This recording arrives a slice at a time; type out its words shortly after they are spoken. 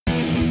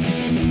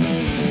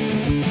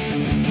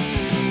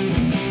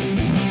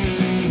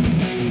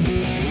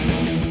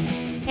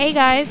Hey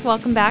guys,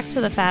 welcome back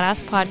to the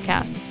Fatass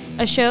podcast,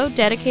 a show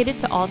dedicated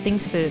to all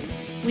things food.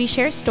 We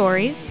share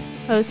stories,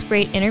 host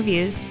great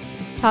interviews,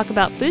 talk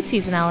about food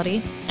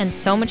seasonality, and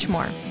so much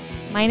more.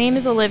 My name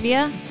is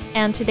Olivia,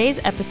 and today's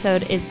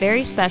episode is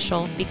very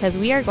special because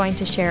we are going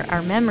to share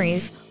our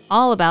memories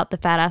all about the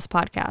Fatass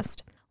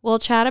podcast. We'll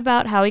chat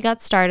about how we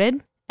got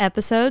started,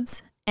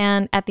 episodes,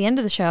 and at the end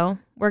of the show,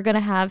 we're going to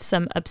have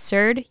some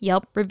absurd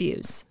Yelp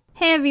reviews.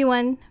 Hey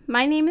everyone,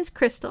 my name is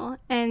Crystal,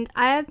 and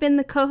I have been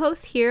the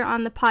co-host here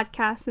on the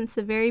podcast since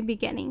the very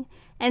beginning,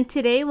 and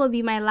today will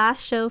be my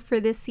last show for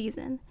this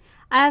season.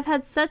 I have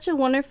had such a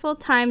wonderful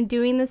time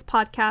doing this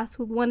podcast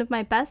with one of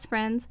my best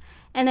friends,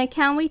 and I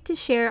can't wait to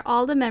share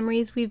all the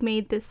memories we've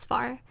made this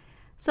far.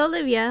 So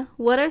Olivia,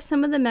 what are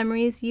some of the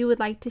memories you would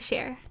like to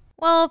share?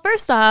 Well,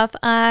 first off,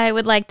 I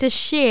would like to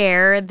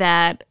share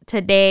that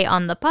today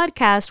on the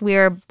podcast, we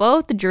are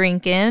both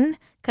drinking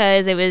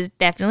because it was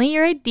definitely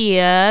your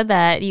idea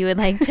that you would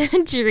like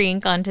to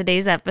drink on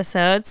today's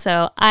episode.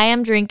 So I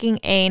am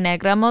drinking a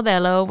Negra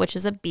Modelo, which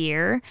is a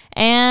beer.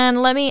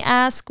 And let me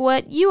ask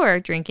what you are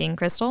drinking,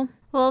 Crystal.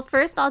 Well,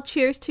 first I'll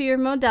cheers to your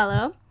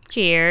Modelo.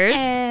 Cheers.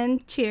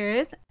 And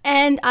cheers.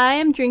 And I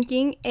am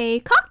drinking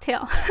a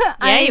cocktail.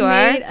 Yeah, you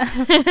are.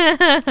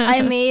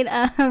 I made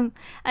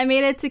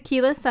a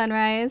tequila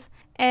sunrise.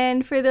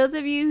 And for those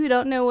of you who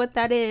don't know what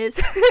that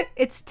is,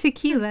 it's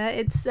tequila.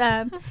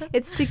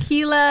 It's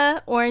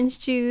tequila, orange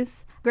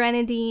juice,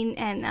 grenadine,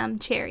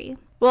 and cherry.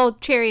 Well,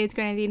 cherry is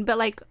grenadine, but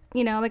like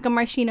a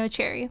maraschino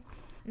cherry.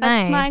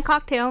 That's Nice. my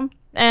cocktail.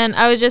 And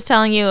I was just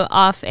telling you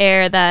off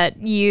air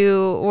that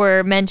you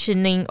were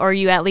mentioning, or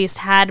you at least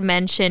had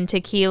mentioned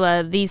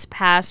tequila these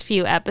past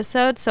few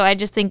episodes. So I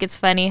just think it's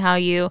funny how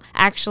you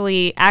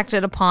actually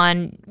acted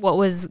upon what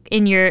was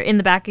in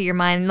the back of your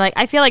mind. Like,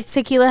 I feel like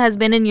tequila has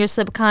been in your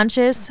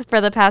subconscious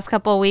for the past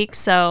couple of weeks.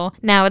 So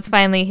now it's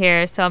finally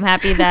here. So I'm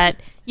happy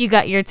that you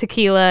got your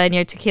tequila and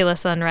your tequila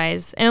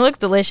sunrise. And it looks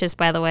delicious,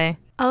 by the way.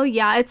 Oh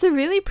yeah, it's a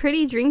really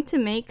pretty drink to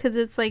make because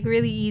it's like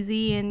really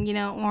easy and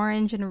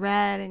orange and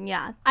red, and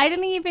yeah. I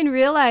didn't even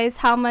realize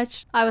how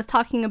much I was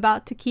talking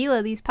about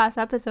tequila these past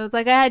episodes.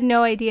 Like, I had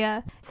no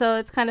idea. So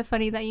it's kind of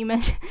funny that you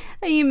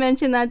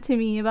mentioned that to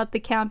me about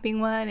the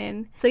camping one.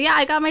 And so yeah,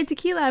 I got my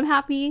tequila. I'm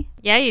happy.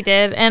 Yeah, you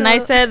did. And I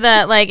said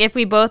that, like, if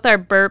we both are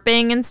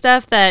burping and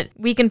stuff, that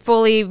we can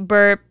fully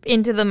burp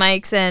into the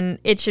mics and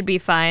it should be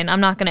fine.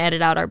 I'm not going to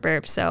edit out our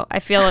burps. So I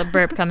feel a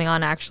burp coming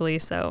on, actually.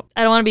 So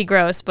I don't want to be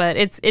gross, but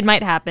it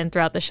might happen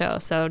throughout the show.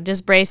 So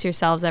just brace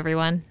yourselves,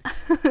 everyone.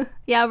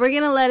 Yeah, we're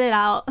going to let it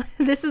out.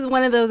 This is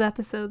one of those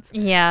episodes.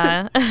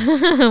 Yeah,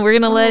 we're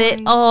going to let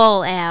it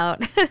all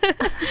out.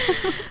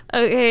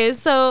 Okay,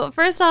 so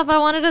first off, I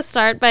wanted to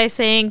start by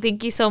saying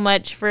thank you so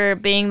much for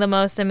being the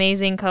most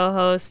amazing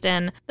co-host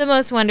and the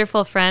most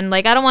wonderful friend.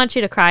 Like, I don't want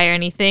you to cry or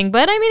anything,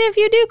 but I mean, if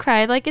you do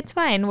cry, like, it's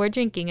fine. We're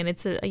drinking and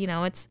it's,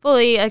 it's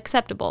fully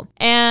acceptable.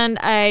 And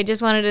I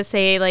just wanted to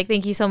say, like,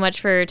 thank you so much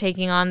for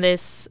taking on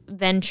this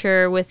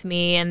venture with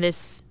me and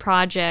this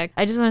project.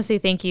 I just want to say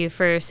thank you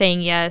for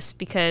saying yes,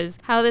 because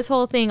how this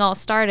whole thing all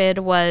started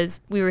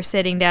was we were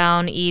sitting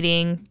down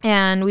eating,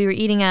 and we were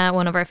eating at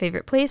one of our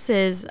favorite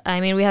places. I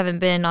mean, we haven't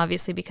been,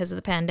 obviously, because of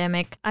the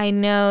pandemic. I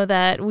know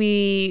that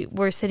we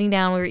were sitting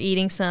down, we were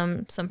eating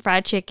some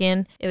fried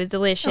chicken. It was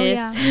delicious. Oh,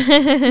 yeah.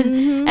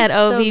 Mm-hmm. At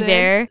OV So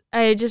Bear.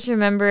 I just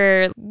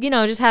remember,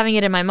 just having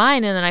it in my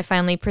mind, and then I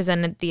finally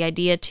presented the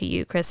idea to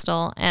you,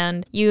 Crystal,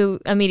 and you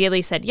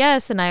immediately said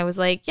yes, and I was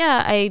like,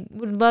 yeah, I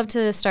would love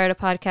to start a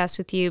podcast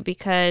with you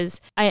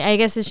because I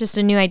guess it's just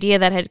a new idea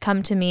that had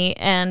come to me,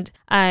 and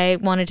I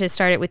wanted to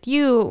start it with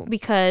you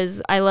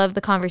because I love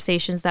the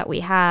conversations that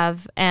we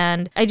have,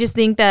 and I just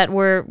think that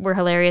we're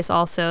hilarious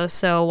also,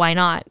 so why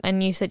not?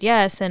 And you said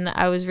yes, and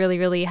I was really,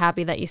 really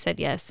happy that you said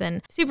yes,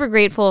 and super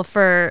grateful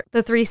for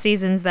the 3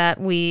 seasons that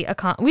we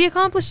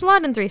accomplished a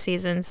lot in 3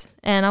 seasons,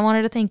 and I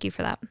wanted to thank you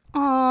for that.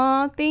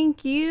 Aw,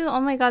 thank you. Oh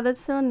my god, that's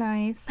so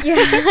nice. Yeah.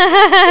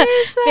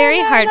 So Very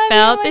nice.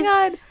 heartfelt. Oh my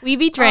god. We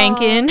be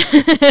drinking.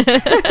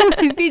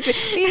 we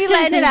be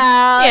letting it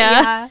out.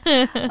 Yeah.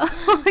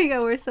 Oh my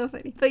god, we're so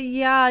funny. But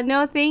yeah,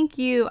 no, thank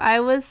you. I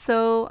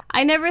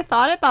never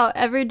thought about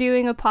ever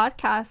doing a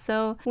podcast.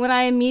 So when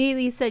I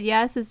immediately said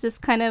yes, it's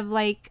just kind of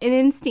like an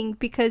instinct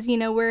because,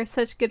 we're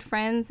such good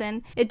friends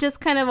and it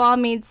just kind of all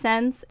made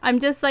sense.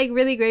 I'm just like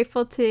really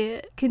grateful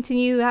to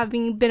continue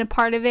having been a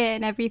part of it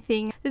and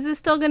everything. This is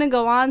still going to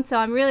go on, so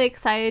I'm really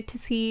excited to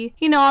see,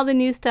 all the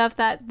new stuff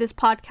that this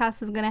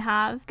podcast is going to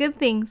have. Good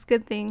things.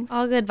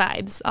 All good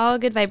vibes, all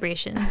good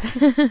vibrations.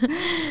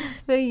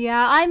 But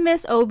yeah, I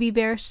miss Obi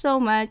Bear so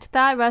much.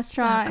 That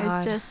restaurant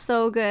is just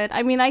so good.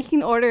 I mean, I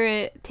can order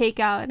it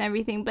takeout and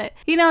everything, but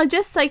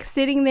just like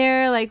sitting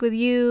there like with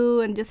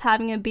you and just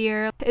having a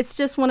beer, it's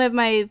just one of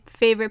my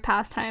favorite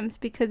pastimes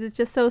because it's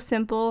just so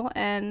simple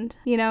and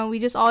we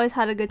just always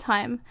had a good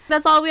time.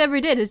 That's all we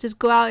ever did is just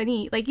go out and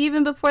eat. Like,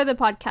 even before the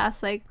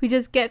podcast, like, we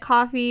just get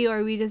coffee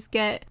or we just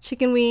get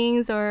chicken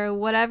wings or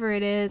whatever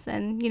it is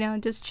and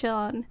just chill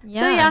on.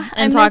 Yeah, so, yeah,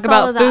 and talk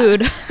about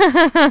food.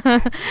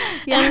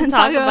 Yeah, and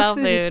talk about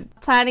food.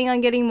 planning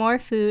on getting more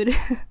food.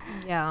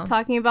 Yeah.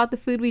 Talking about the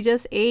food we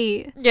just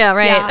ate. Yeah,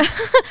 right. Yeah.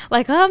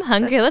 Like, oh, I'm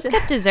hungry. Let's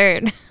get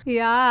dessert.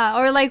 Yeah.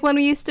 Or like when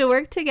we used to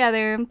work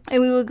together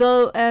and we would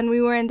go and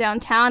we were in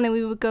downtown and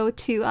we would go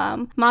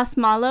to Mas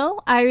Malo.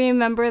 I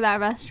remember that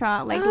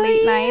restaurant, like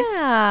late nights.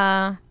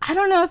 Yeah. I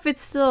don't know if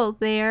it's still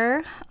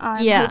there.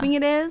 I'm hoping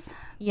it is.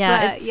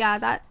 Yeah,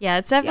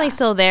 it's definitely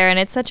still there, and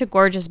it's such a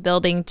gorgeous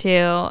building too.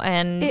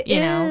 And we'd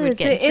get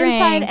the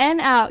inside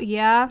and out.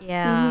 Yeah,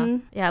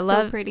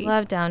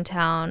 love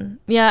downtown.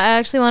 Yeah, I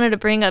actually wanted to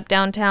bring up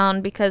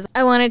downtown because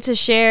I wanted to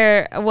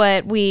share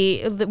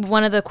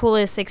one of the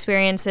coolest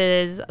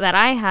experiences that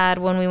I had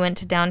when we went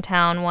to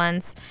downtown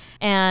once.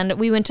 And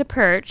we went to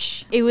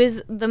Perch. It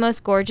was the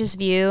most gorgeous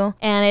view,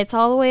 and it's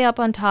all the way up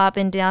on top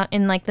in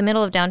like the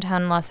middle of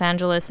downtown Los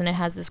Angeles, and it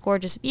has this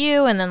gorgeous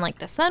view, and then like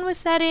the sun was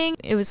setting.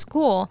 It was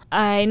cool.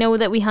 I know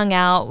that we hung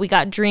out. We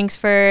got drinks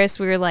first.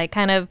 We were like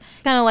kind of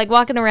like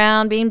walking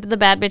around, being the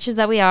bad bitches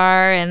that we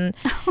are, and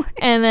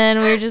then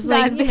we were just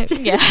like,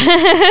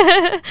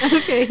 yeah.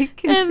 Okay.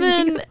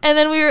 Continue. And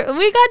then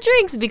we got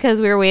drinks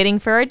because we were waiting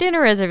for our dinner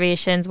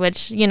reservations,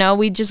 which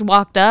we just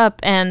walked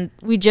up and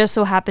we just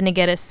so happened to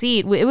get a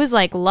seat. It was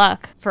like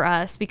luck for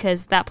us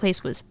because that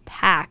place was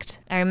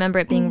packed. I remember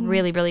it being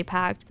really, really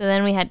packed. So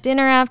then we had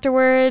dinner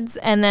afterwards,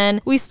 and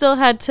then we still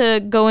had to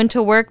go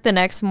into work the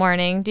next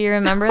morning. Do you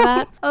remember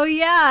that? Oh,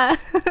 yeah.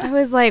 I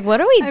was like, what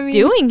are we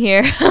doing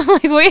here?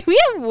 I'm like, we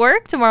have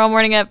work tomorrow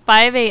morning at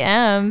 5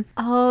 a.m.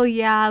 Oh,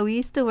 yeah. We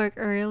used to work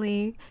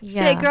early.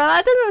 Yeah. Shit, girl,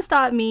 that doesn't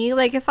stop me.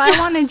 Like, if I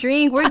want to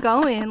drink, we're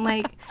going.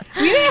 Like,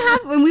 we didn't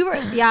have, when we were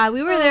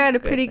there at a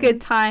pretty good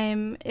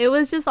time. It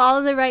was just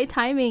all the right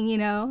timing,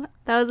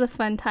 That was a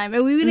fun time.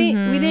 And we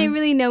didn't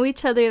really know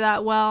each other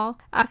that well,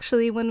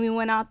 actually, when we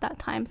went out that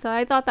time. So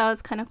I thought that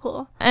was kind of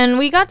cool. And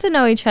we got to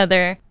know each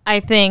other, I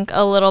think,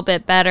 a little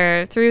bit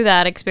better through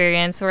that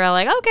experience. We're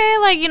like, okay,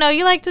 like, you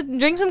like to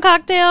drink some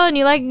cocktail and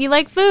you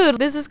like food.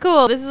 This is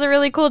cool. This is a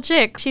really cool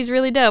chick. She's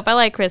really dope. I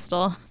like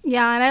Crystal.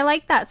 Yeah, and I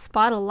like that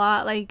spot a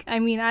lot. Like, I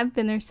mean, I've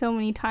been there so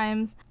many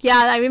times.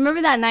 Yeah, I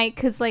remember that night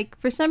because, like,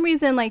 for some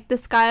reason, like, the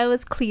sky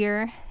was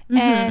clear.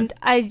 And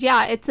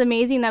it's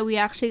amazing that we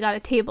actually got a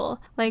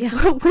table, like,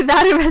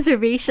 without a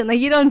reservation.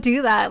 Like, you don't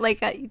do that. Like,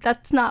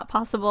 that's not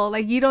possible.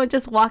 Like, you don't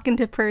just walk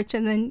into Perch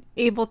and then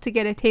able to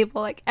get a table,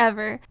 like,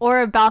 ever,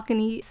 or a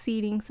balcony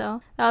seating.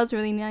 So that was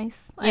really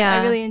nice. Yeah.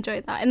 I really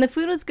enjoyed that. And the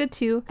food was good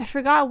too. I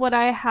forgot what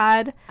I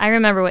had. I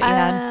remember what you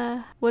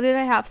had. What did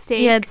I have?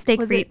 Steak? You had steak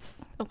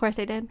frites. Of course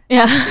I did.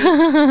 Yeah.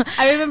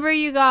 I remember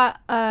you got,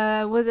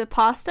 was it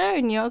pasta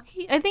or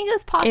gnocchi? I think it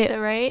was pasta,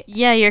 right?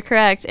 Yeah, you're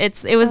correct.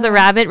 It was the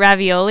rabbit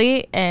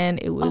ravioli,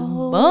 and it was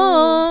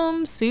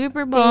bomb.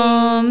 Super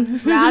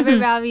bomb. Rabbit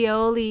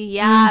ravioli.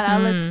 Yeah,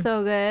 that looks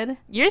so good.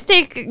 Your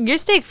steak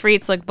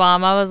frites look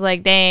bomb. I was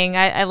like, dang,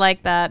 I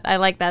like that. I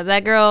like that.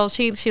 That girl,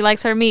 she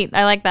likes her meat.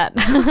 I like that.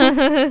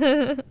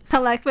 I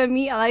like my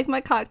meat. I like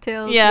my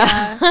cocktails.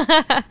 Yeah.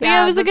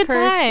 Yeah, it was a good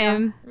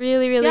time. Yeah.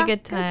 Really, really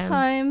good time. Good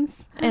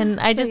times.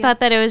 And I just thought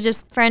that it was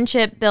just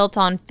friendship built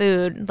on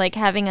food, like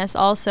having us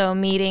also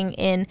meeting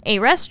in a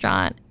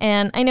restaurant.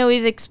 And I know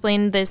we've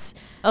explained this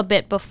a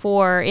bit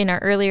before in our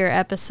earlier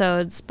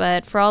episodes,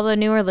 but for all the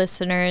newer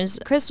listeners,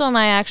 Crystal and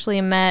I actually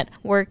met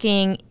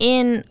working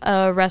in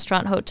a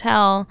restaurant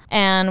hotel,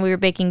 and we were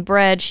baking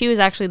bread. She was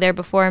actually there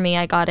before me.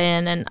 I got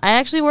in, and I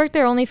actually worked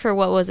there only for,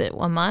 what was it,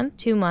 1 month,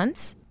 2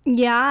 months?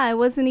 Yeah, it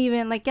wasn't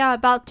even,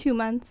 about 2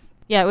 months.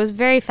 Yeah, it was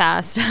very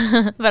fast,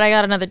 but I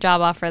got another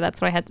job offer. That's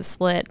why I had to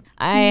split.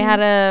 I had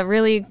a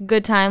really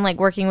good time, like,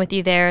 working with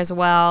you there as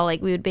well.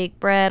 Like, we would bake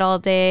bread all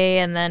day,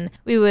 and then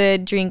we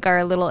would drink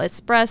our little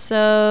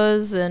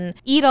espressos and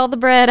eat all the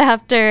bread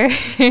after.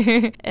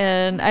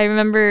 And I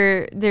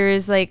remember there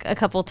was, like, a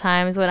couple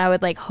times when I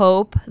would, like,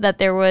 hope that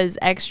there was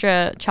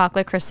extra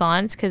chocolate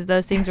croissants because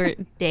those things were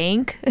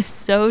dank,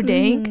 so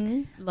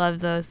dank. Love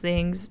those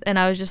things. And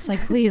I was just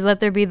like, please let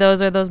there be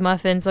those or those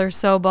muffins. They're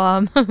so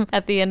bomb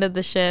at the end of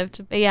the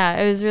shift. But yeah,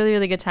 it was really,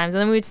 really good times.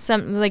 And then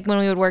when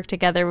we would work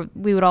together,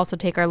 we would also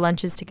take our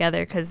lunches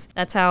together because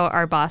that's how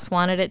our boss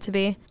wanted it to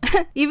be.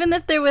 Even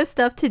if there was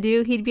stuff to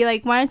do, he'd be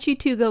like, why don't you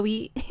two go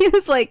eat? He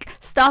was like,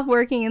 stop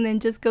working and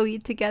then just go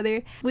eat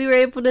together. We were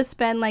able to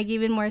spend like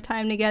even more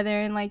time together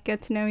and like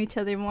get to know each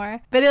other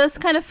more. But it was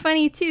kind of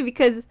funny too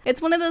because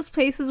it's one of those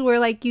places where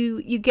like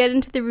you get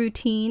into the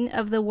routine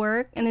of the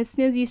work, and as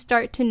soon as you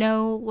start to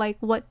know like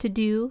what to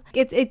do,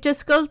 it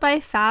just goes by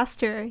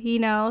faster,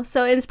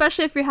 so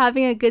especially if you're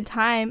having a good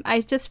time.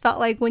 I just felt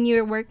like when you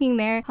were working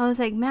there, I was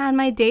like, man,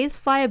 my days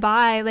fly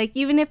by. Like,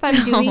 even if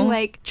I'm doing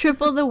like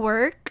triple the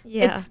work,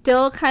 it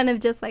still kind of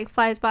just like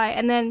flies by.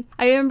 And then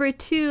I remember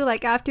too,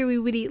 like after we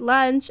would eat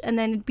lunch and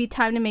then it'd be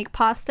time to make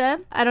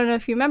pasta. I don't know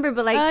if you remember,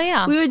 but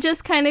like we would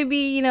just kind of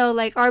be,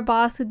 like our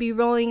boss would be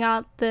rolling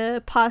out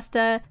the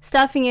pasta,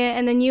 stuffing it,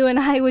 and then you and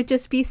I would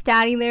just be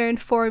standing there and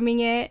forming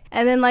it.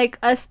 And then like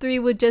us three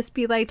would just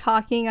be like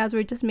talking as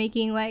we're just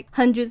making like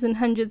hundreds and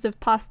hundreds of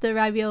pasta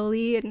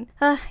ravioli. And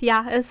it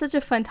was such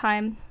a fun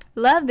time.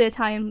 Love the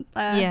Italian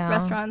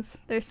restaurants.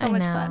 They're so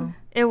much fun.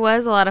 It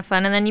was a lot of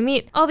fun. And then you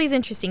meet all these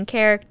interesting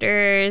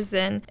characters,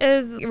 and it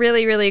was a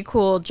really, really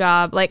cool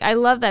job. Like, I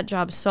love that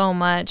job so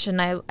much.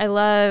 And I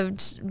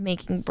loved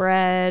making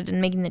bread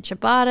and making the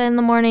ciabatta in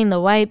the morning, the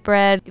white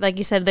bread. Like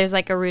you said, there's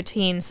like a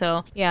routine.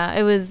 So yeah,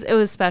 it was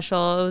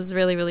special. It was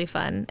really, really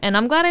fun. And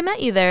I'm glad I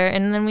met you there.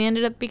 And then we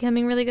ended up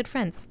becoming really good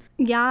friends.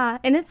 Yeah,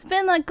 and it's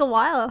been like a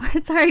while.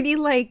 It's already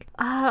like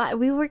I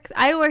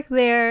worked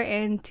there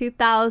in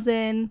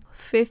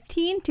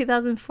 2015,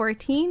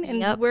 2014,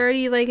 and we're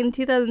already like in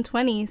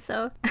 2020.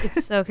 So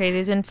it's so crazy.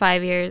 It's been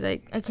 5 years. I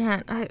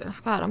can't.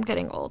 God, I'm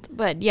getting old.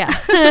 But yeah.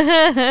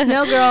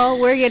 No, girl,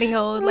 we're getting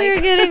old.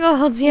 We're getting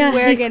old. Yeah,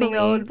 we're getting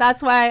old.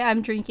 That's why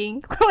I'm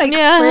drinking.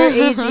 We're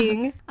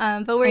aging.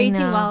 But we're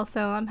aging well,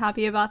 so I'm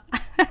happy about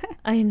that.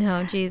 I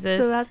know,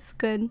 Jesus. So that's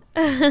good.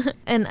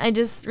 And I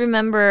just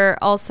remember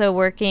also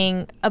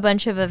working a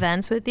bunch of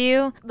events with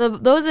you.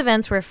 Those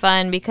events were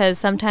fun because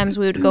sometimes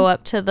we would go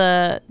up to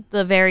the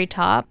very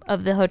top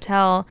of the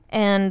hotel,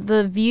 and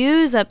the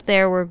views up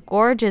there were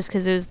gorgeous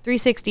because it was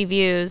 360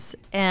 views,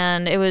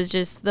 and it was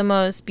just the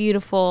most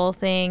beautiful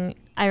thing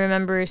I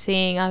remember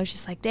seeing. I was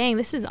just like, dang,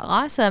 this is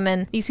awesome.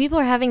 And these people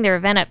are having their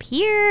event up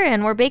here,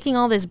 and we're baking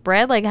all this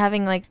bread, like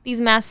having like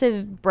these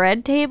massive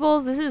bread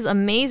tables. This is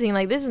amazing.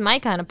 Like, this is my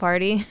kind of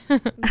party.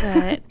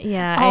 But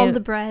yeah.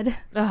 The bread.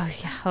 Oh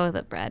yeah. Oh,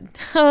 the bread.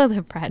 Oh,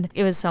 the bread.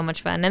 It was so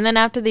much fun. And then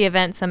after the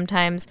event,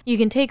 sometimes you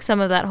can take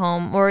some of that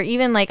home, or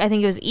even like, I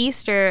think it was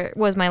Easter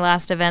was my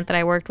last event that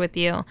I worked with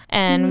you.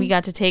 And we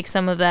got to take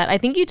some of that. I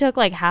think you took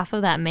like half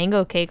of that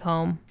mango cake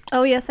home.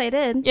 Oh, yes, I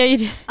did. Yeah, you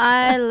did.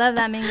 I love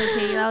that mango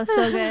cake. That was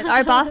so good.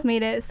 Our boss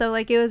made it, so,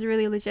 like, it was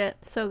really legit.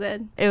 So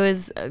good. It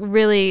was a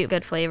really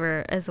good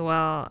flavor as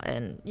well.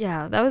 And,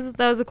 yeah, that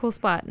was a cool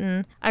spot.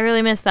 And I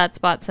really miss that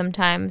spot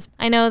sometimes.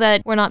 I know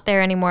that we're not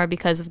there anymore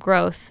because of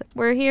growth.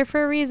 We're here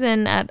for a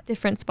reason at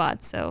different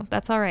spots, so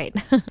that's all right.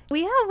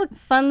 We have a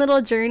fun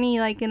little journey,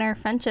 like, in our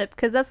friendship,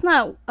 because that's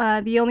not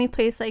the only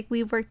place, like,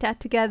 we've worked at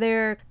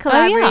together,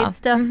 collaborate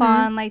stuff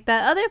on. Like,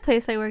 that other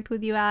place I worked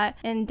with you at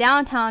in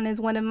downtown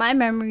is one of my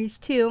memories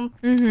too.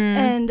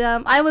 And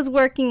I was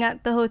working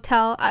at the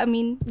hotel, I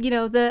mean, you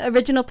know, the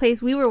original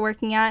place we were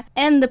working at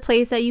and the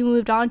place that you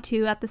moved on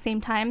to at the same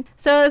time.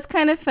 So it's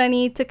kind of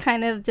funny to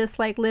kind of just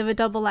like live a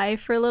double life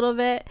for a little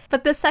bit.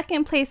 But the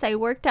second place I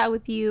worked at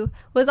with you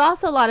was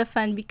also a lot of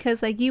fun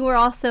because like you were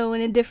also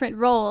in a different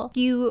role.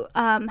 You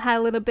had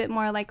a little bit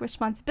more like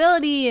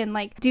responsibility, and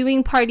like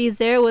doing parties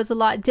there was a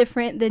lot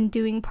different than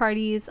doing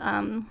parties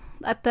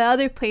at the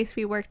other place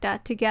we worked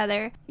at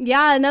together.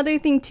 Yeah, another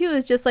thing too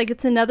is just like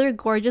it's another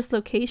gorgeous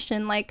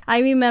location. Like I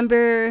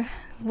remember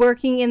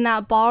working in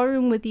that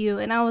ballroom with you,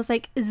 and I was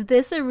like, is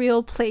this a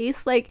real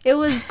place? Like it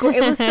was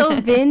so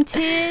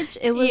vintage.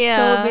 It was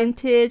so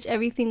vintage.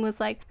 Everything was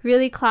like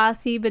really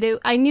classy, but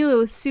I knew it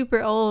was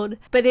super old,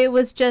 but it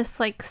was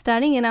just like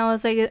stunning. And I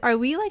was like, are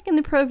we like in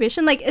the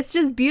Prohibition? Like it's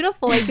just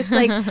beautiful. Like it's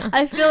like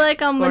I feel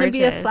like I'm gonna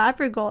be a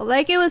flapper girl.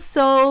 Like it was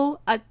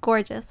so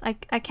gorgeous. I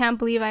can't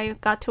believe I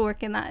got to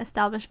work in that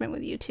establishment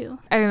with you too.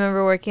 I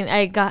remember working.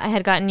 I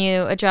had gotten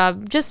you a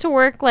job just to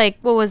work like,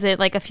 what was it,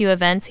 like a few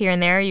events here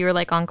and there. You were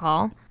like on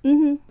call.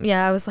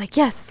 Yeah, I was like,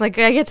 yes, like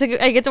I get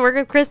to work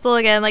with Crystal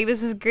again. Like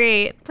this is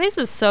great. The place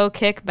was so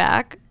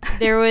kickback.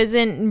 There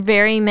wasn't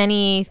very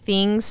many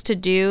things to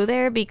do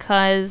there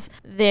because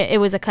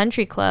it was a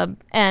country club,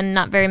 and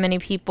not very many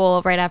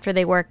people right after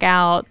they work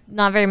out,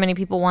 not very many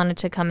people wanted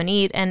to come and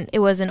eat, and it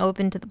wasn't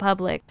open to the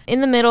public.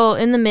 In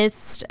the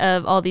midst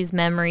of all these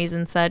memories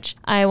and such,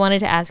 I wanted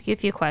to ask you a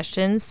few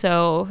questions.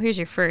 So here's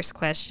your first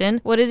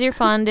question. What is your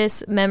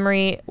fondest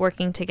memory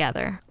working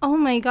together? Oh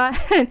my God.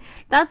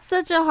 That's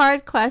such a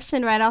hard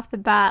question right off the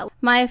bat.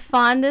 My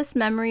fondest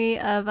memory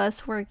of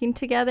us working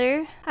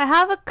together, I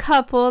have a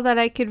couple that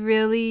I could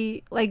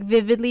really like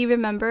vividly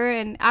remember,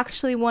 and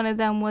actually one of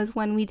them was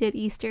when we did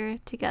Easter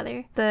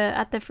together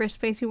at the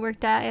first place we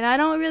worked at. And I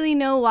don't really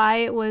know why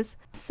it was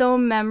so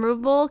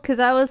memorable because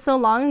that was so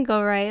long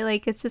ago, right?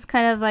 Like it's just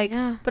kind of like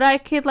but I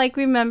could like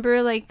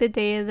remember like the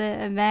day of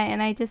the event,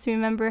 and I just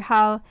remember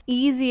how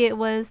easy it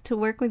was to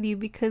work with you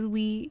because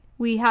we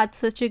had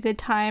such a good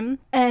time.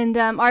 And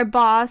our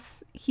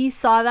boss, he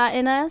saw that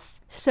in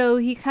us, so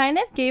he kind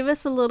of gave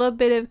us a little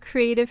bit of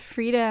creative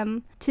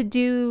freedom to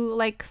do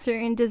like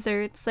certain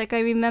desserts. Like I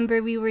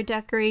remember we were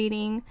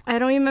decorating, I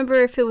don't remember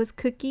if it was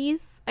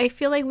cookies. I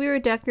feel like we were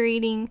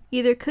decorating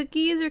either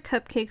cookies or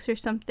cupcakes or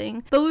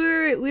something, but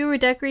we were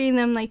decorating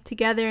them like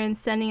together and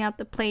sending out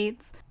the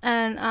plates.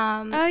 And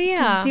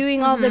just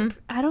doing all the,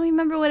 I don't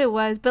remember what it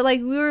was, but like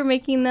we were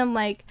making them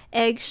like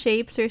egg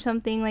shapes or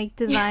something, like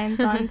designs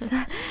on.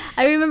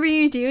 I remember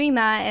you doing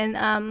that, and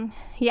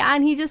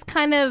and he just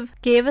kind of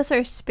gave us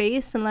our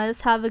space and let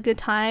us have a good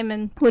time.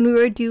 And when we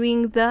were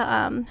doing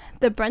the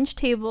brunch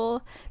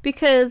table,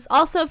 because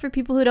also for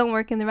people who don't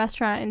work in the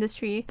restaurant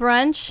industry,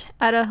 brunch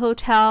at a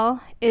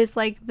hotel is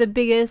like the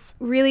biggest,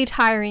 really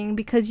tiring,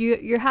 because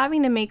you're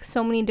having to make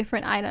so many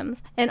different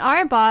items. And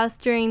our boss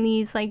during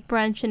these like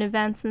brunch and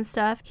events and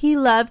stuff, he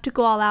loved to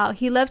go all out.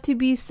 He loved to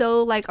be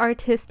so like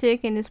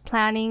artistic in his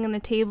planning and the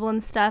table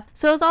and stuff.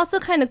 So it was also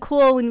kind of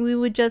cool when we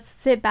would just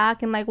sit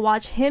back and like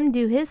watch him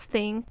do his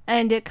thing,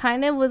 and it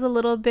kind of was a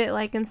little bit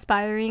like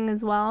inspiring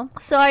as well.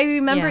 So I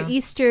remember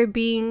Easter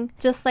being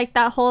just like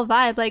that whole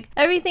vibe, like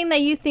everything that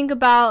you think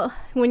about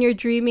when you're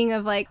dreaming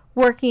of like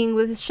working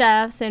with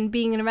chefs and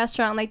being in a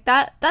restaurant, like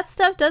that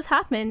stuff does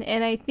happen.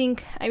 And I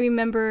think I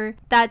remember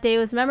that day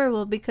was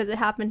memorable because it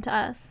happened to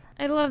us.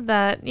 I love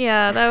that.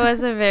 Yeah, that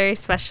was a very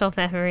special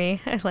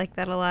memory. I like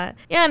that a lot.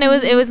 Yeah, and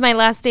it was my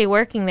last day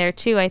working there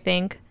too, I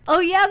think. Oh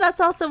yeah,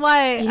 that's also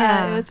why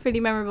it was pretty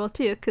memorable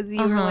too, because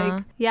you were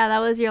like, yeah, that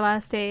was your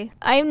last day.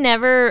 I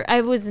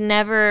was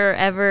never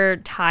ever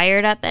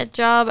tired at that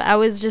job. I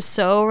was just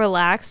so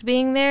relaxed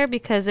being there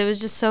because it was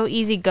just so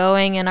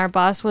easygoing, and our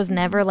boss was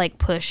never like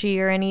pushy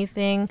or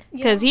anything,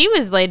 because he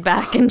was laid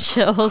back and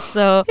chill.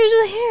 So he was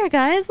just like, here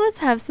guys, let's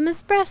have some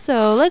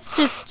espresso. Let's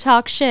just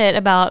talk shit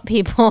about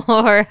people,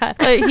 or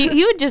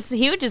he would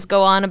just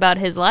go on about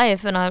his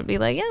life, and I'd be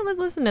like, yeah, let's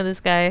listen to this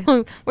guy.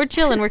 We're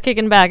chilling, we're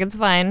kicking back, it's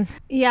fine.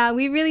 Yeah,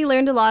 we really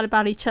learned a lot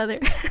about each other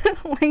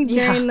like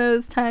during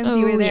those times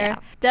you were there. Yeah.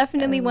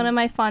 Definitely one of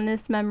my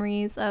fondest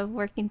memories of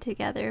working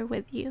together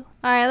with you.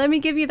 All right, let me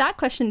give you that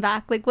question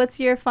back. Like, what's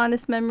your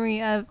fondest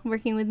memory of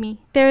working with me?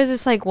 There was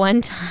this like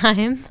one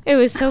time. It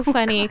was so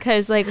funny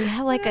because like we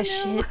had like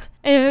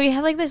we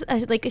had like this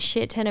like a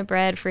shit ton of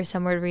bread for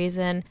some weird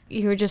reason.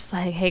 You were just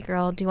like, hey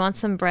girl, do you want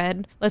some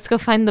bread? Let's go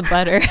find the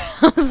butter.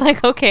 I was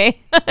like,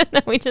 okay. And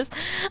then we just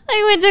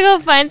like went to go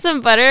find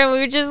some butter, and we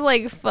were just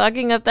like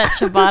fucking up that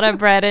ciabatta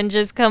bread and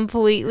just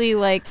completely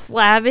like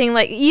slabbing,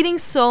 like eating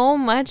so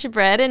much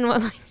bread and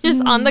like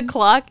just on the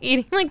clock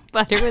eating like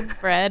butter with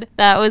bread.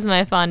 That was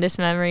my fondest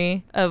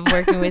memory of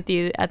working with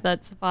you at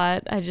that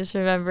spot. I just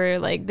remember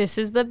like, this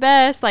is the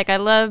best. Like, I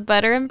love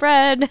butter and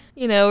bread.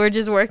 You know, we're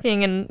just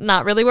working and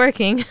not really working.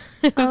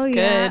 It was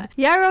good.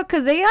 Yeah, girl,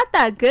 because they got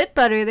that good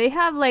butter. They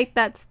have like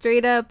that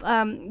straight up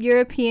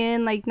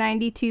European like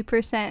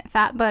 92%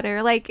 fat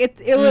butter. Like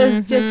it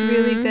was just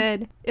really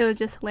good. It was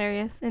just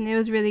hilarious, and it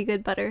was really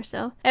good butter.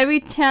 So every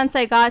chance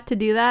I got to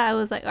do that, I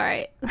was like, all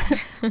right,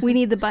 we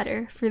need the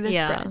butter for this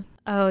bread.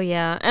 Oh,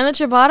 yeah. And the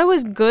ciabatta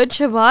was good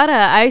ciabatta.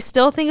 I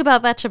still think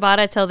about that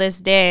ciabatta till this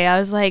day. I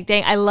was like,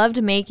 dang, I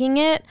loved making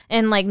it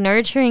and like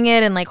nurturing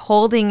it and like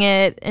holding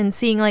it and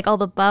seeing like all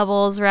the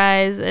bubbles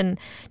rise and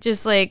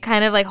just like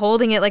kind of like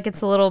holding it like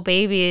it's a little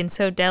baby and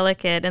so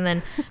delicate, and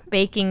then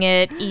baking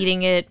it,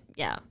 eating it.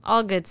 Yeah,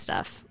 all good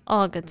stuff.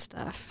 All good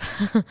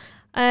stuff.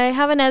 I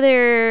have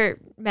another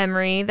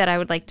memory that I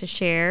would like to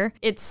share.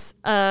 It's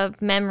a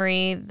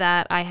memory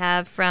that I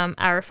have from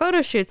our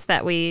photo shoots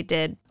that we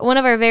did. One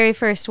of our very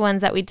first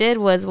ones that we did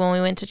was when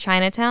we went to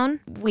Chinatown.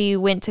 We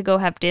went to go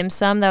have dim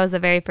sum. That was the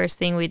very first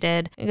thing we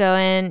did. Go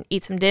in,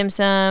 eat some dim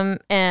sum,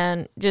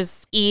 and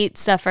just eat,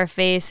 stuff our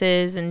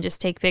faces, and just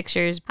take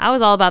pictures. I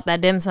was all about that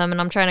dim sum, and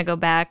I'm trying to go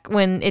back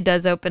when it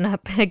does open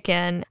up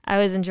again. I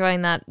was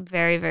enjoying that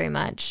very, very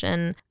much.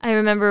 And I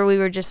remember we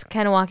were just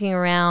kind of walking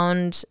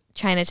around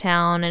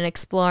Chinatown and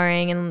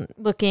exploring and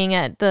looking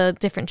at the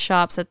different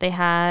shops that they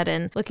had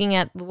and looking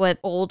at what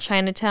old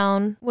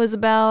Chinatown was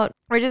about.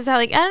 We're just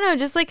like, I don't know,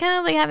 just like kind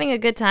of like having a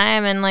good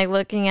time and like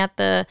looking at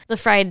the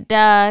fried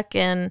duck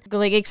and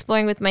like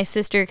exploring with my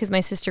sister, because my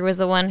sister was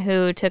the one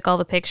who took all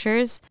the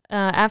pictures.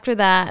 After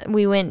that,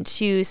 we went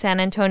to San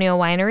Antonio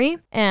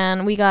Winery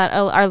and we got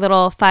our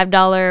little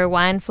 $5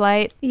 wine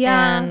flight.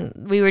 Yeah.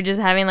 And we were just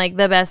having like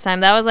the best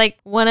time. That was like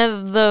one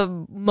of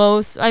the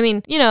most, I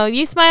mean, you know,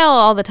 you smile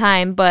all the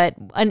time, but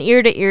an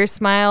ear to ear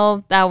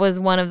smile, that was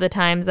one of the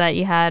times that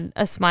you had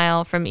a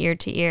smile from ear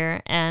to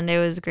ear, and it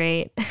was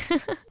great.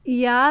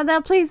 Yeah,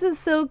 that place is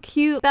so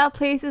cute. That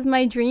place is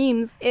my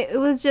dreams. It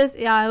was just,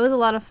 yeah, it was a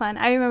lot of fun.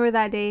 I remember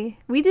that day.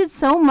 We did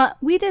so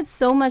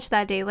much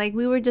that day. Like,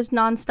 we were just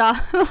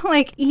nonstop,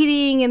 like,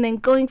 eating and then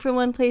going from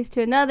one place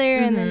to another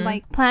and then,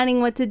 like, planning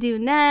what to do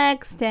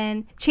next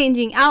and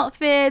changing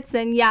outfits.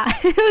 And, yeah,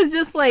 it was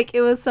just, like,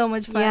 it was so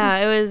much fun. Yeah,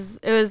 it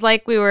was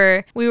like we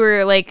were,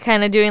 like,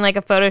 kind of doing, like,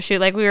 a photo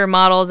shoot. Like, we were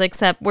models,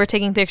 except we're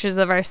taking pictures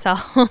of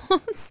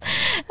ourselves.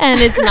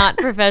 And it's not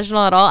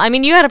professional at all. I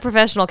mean, you had a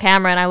professional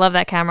camera, and I love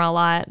that camera a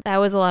lot. That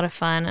was a lot of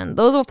fun, and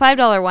those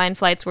 $5 wine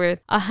flights were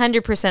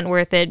 100%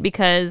 worth it,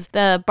 because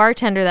the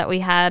bartender that we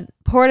had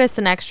poured us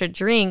an extra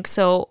drink.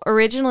 So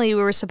originally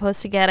we were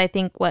supposed to get, I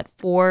think,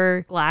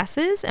 4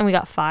 glasses, and we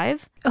got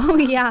 5. Oh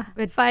yeah,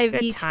 Good, 5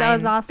 good each.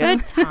 times. That was awesome.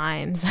 Good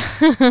times.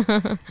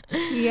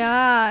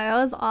 Yeah,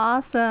 it was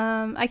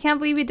awesome. I can't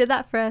believe he did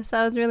that for us.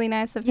 That was really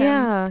nice of him.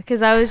 Yeah,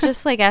 because I was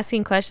just like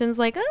asking questions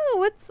like,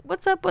 oh,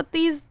 what's up with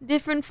these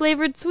different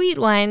flavored sweet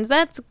wines?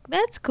 That's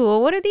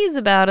cool. What are these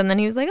about? And then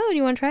he was like, oh, do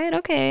you want to try it?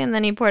 Okay. And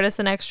then he poured us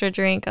an extra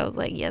drink. I was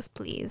like, yes,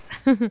 please.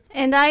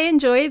 And I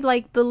enjoyed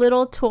like the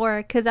little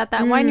tour because at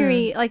that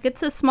winery, like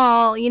it's a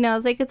small,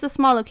 it's a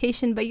small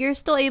location, but you're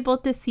still able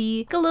to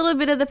see a little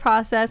bit of the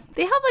process.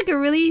 They have like a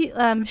really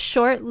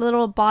short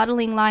little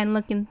bottling line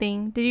looking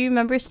thing. Did you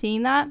remember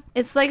seeing that?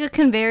 It's like a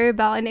conveyor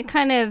belt, and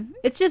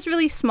it's just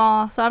really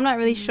small, so I'm not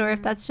really sure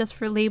if that's just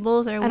for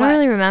labels or what. I don't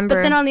really remember.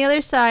 But then on the other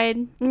side,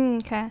 on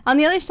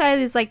the other side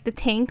is like the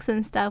tanks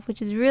and stuff,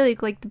 which is really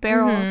like the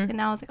barrels.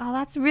 And I was like, oh,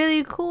 that's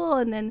really cool.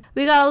 And then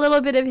we got a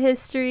little bit of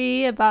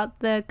history about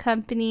the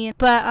company.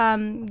 But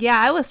yeah,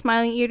 I was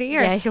smiling ear to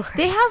ear. Yeah, you were.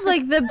 They have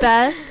like the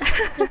best.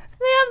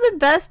 They have the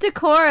best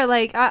decor.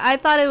 Like, I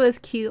thought it was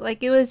cute.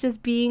 Like, it was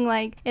just being,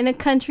 like, in a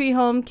country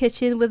home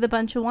kitchen with a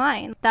bunch of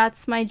wine.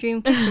 That's my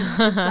dream kitchen.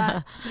 Is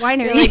that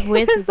winery. You're like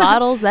with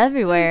bottles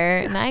everywhere.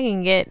 And I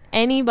can get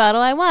any bottle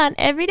I want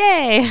every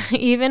day.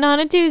 Even on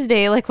a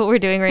Tuesday, like what we're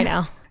doing right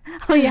now.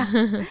 Oh,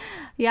 yeah.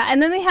 Yeah,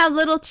 and then they have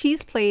little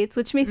cheese plates,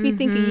 which makes me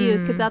think of you,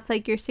 because that's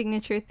like your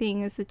signature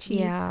thing is the cheese.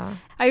 Yeah.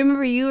 I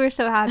remember you were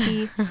so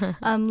happy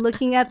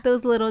looking at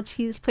those little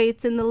cheese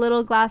plates in the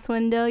little glass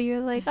window. You're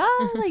like,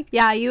 oh, like,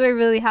 yeah, you were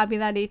really happy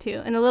that day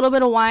too. And a little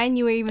bit of wine,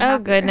 you were even happier. Oh,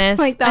 goodness.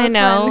 Like, that was I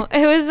know.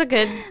 fun. It was a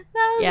good,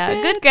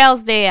 good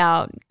gal's day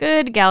out.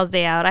 Good gal's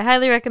day out. I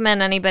highly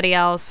recommend anybody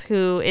else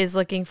who is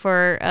looking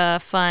for a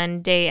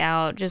fun day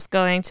out, just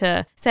going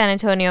to San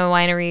Antonio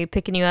Winery,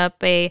 picking you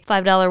up a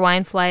 $5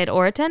 wine flight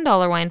or a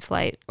 $10 wine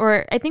flight.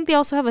 Or I think they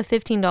also have a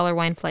 $15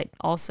 wine flight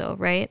also,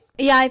 right?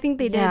 Yeah, I think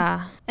they did.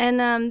 Yeah. And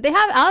they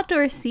have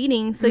outdoor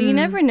seating, so you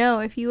never know.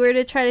 If you were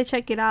to try to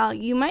check it out,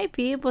 you might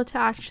be able to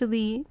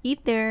actually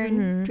eat there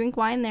and drink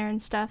wine there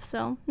and stuff.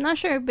 So, not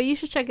sure, but you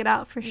should check it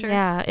out for sure.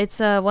 Yeah,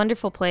 it's a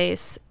wonderful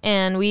place,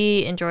 and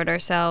we enjoyed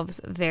ourselves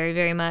very,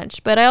 very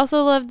much. But I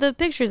also loved the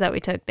pictures that we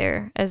took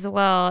there as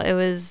well. It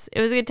was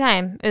a good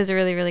time. It was a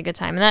really, really good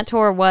time. And that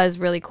tour was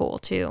really cool,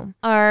 too.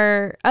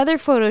 Our other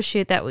photo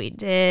shoot that we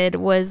did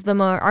was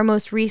our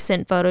most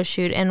recent photo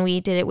shoot, and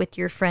we did it with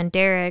your friend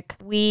Derek.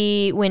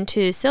 We went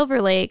to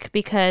Silver Lake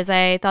because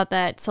I thought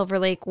that Silver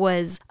Lake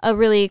was a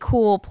really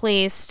cool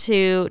place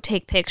to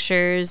take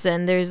pictures,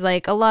 and there's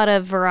like a lot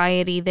of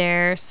variety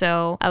there,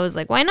 so I was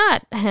like, why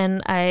not?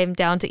 And I'm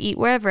down to eat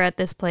wherever at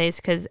this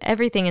place because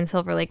everything in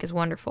Silver Lake is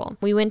wonderful.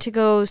 We went to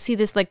go see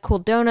this like cool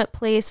donut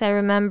place, I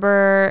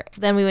remember.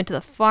 Then we went to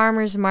the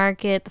farmer's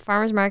market.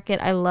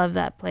 I love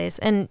that place,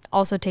 and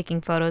also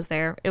taking photos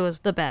there. It was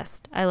the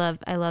best. I love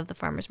the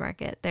farmer's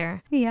market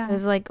there. Yeah, it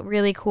was like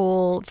really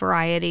cool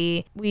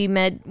variety. We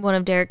met one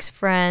of Derek's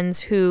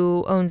friends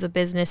who owns a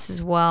business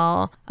as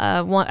well.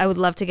 I would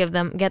love to get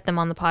them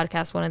on the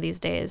podcast one of these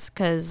days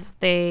because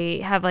they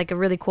have like a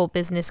really cool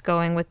business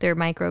going with their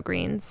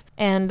microgreens.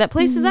 And that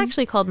place is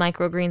actually called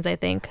Microgreens, I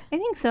think. I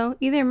think so.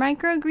 Either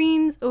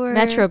Microgreens or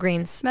Metro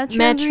Greens. That's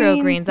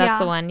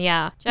the one.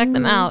 Yeah. Check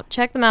them out.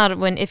 Check them out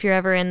if you're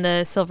ever in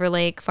the Silver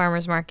Lake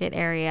Farmers Market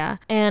area.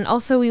 And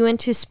also we went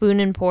to Spoon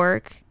and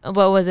Pork.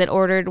 What was it?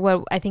 Ordered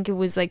I think it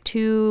was like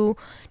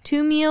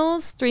three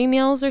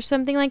meals or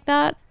something like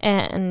that.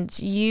 And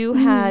you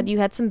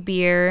had some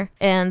beer,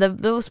 and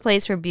those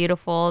plates were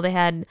beautiful. They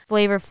had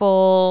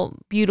flavorful,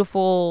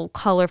 beautiful,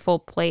 colorful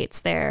plates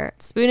there.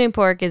 Spoon and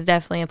Pork is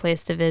definitely a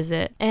place to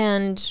visit.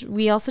 And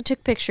we also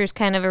took pictures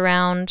kind of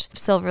around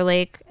Silver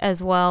Lake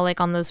as well,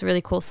 like on those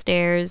really cool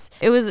stairs.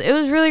 It was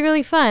really,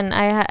 really fun.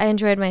 I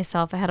enjoyed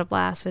myself. I had a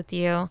blast with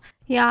you.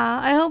 Yeah,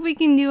 I hope we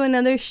can do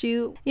another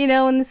shoot,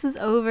 when this is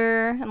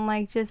over, and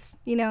like just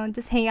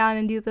hang out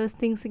and do those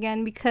things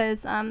again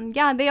because,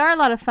 they are a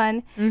lot of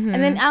fun. And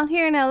then out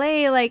here in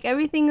LA, like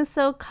everything is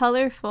so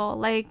colorful.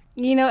 Like,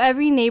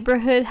 every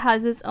neighborhood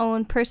has its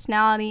own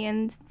personality,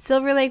 and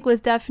Silver Lake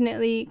was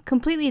definitely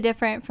completely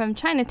different from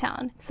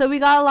Chinatown. So we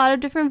got a lot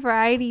of different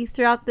variety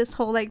throughout this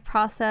whole like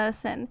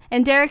process, and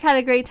Derek had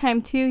a great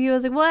time too. He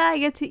was like, "What? I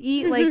get to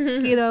eat like,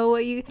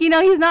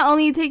 he's not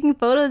only taking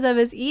photos of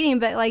us eating,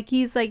 but like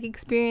he's like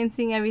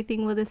experiencing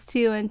everything with us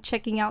too and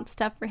checking out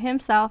stuff for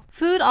himself."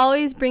 Food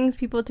always brings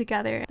people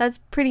together. That's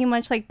pretty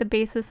much like the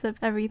basis of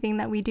everything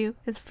that we do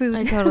is food.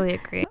 I totally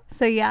agree.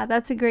 So yeah,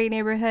 that's a great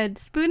neighborhood.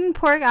 Spoon and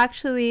Pork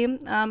actually,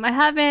 I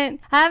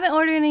haven't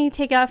ordered any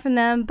takeout from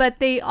them, but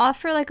they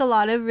offer like a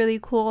lot of really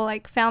cool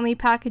like family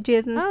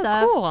packages and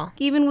stuff. Cool.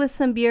 Even with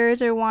some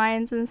beers or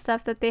wines and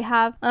stuff that they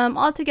have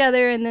all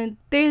together. And then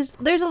there's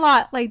a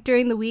lot like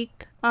during the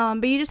week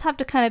But you just have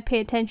to kind of pay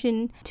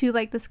attention to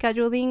like the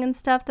scheduling and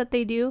stuff that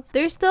they do.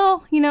 They're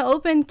still,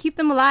 open. Keep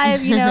them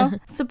alive,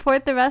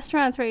 support the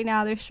restaurants right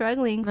now. They're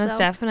struggling. Most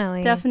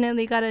definitely.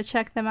 Definitely got to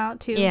check them out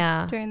too.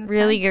 Yeah. During this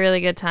really, time.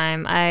 really good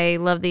time. I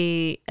love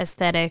the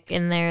aesthetic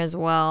in there as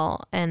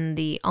well, and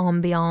the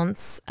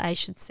ambiance, I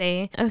should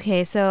say.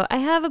 Okay, so I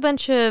have a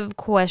bunch of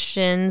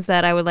questions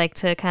that I would like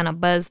to kind of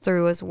buzz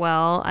through as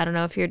well. I don't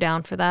know if you're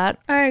down for that.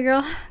 All right,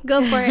 girl.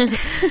 Go for it.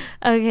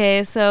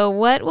 Okay, so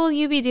what will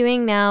you be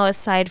doing now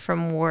aside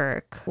from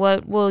work?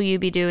 What will you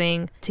be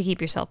doing to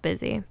keep yourself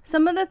busy?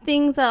 Some of the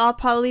things that I'll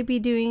probably be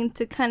doing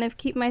to kind of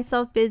keep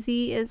myself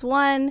busy is,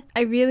 one,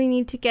 I really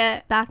need to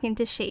get back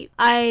into shape.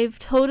 I've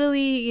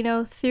totally,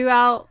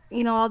 throughout,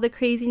 all the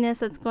craziness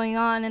that's going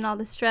on and all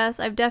the stress,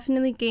 I've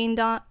definitely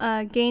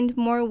gained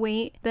more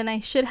weight than I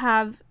should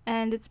have.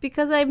 And it's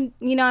because I'm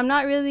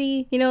not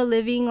really,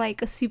 living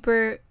like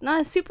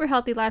not a super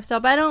healthy lifestyle,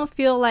 but I don't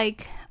feel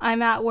like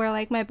I'm at where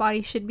like my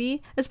body should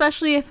be,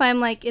 especially if I'm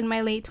like in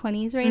my late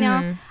 20s right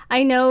now.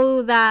 I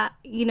know that,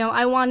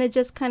 I want to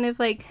just kind of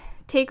like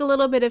take a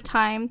little bit of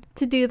time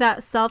to do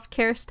that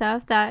self-care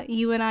stuff that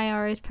you and I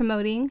are always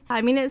promoting.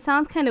 I mean, it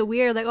sounds kind of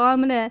weird, like, oh, I'm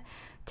going to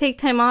take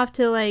time off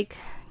to like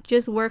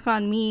just work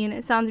on me, and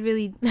it sounds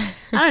really,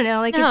 I don't know,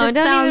 like, no, it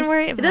just sounds, even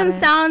worry about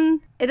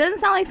it doesn't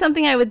sound like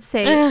something I would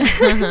say.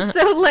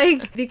 So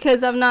like,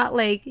 because I'm not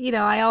like,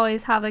 I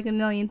always have like a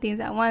million things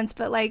at once,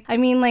 but like, I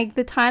mean, like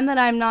the time that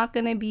I'm not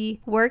going to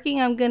be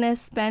working, I'm going to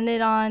spend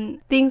it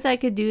on things I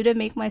could do to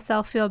make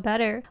myself feel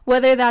better.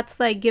 Whether that's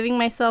like giving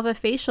myself a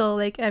facial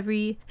like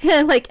every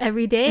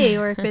day,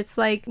 or if it's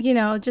like,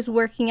 just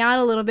working out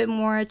a little bit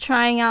more,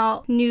 trying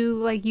out new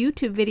like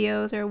YouTube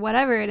videos or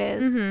whatever it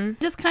is.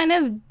 Just kind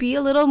of be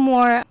a little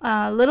more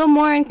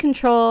in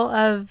control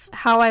of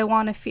how I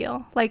want to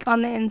feel, like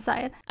on the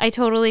inside. I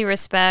totally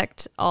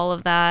respect all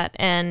of that,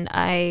 and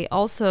I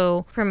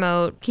also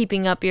promote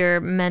keeping up your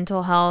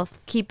mental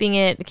health, keeping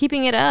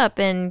it up,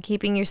 and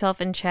keeping yourself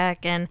in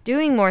check, and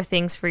doing more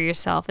things for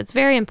yourself. It's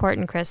very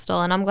important,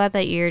 Crystal, and I'm glad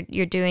that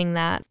you're doing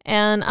that.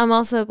 And I'm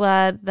also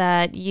glad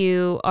that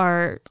you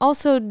are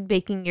also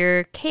baking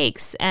your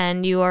cakes,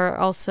 and you are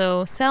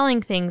also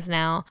selling things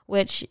now,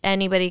 which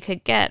anybody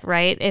could get,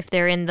 right? If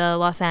they're in the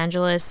Los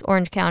Angeles,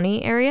 Orange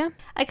County area.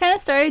 I kind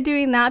of started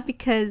doing that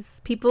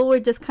because people were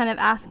just kind of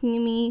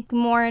asking me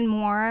more and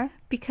more,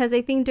 because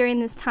I think during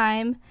this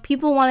time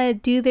people want to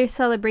do their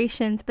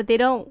celebrations, but I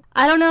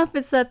don't know if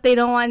it's that they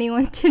don't want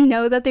anyone to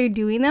know that they're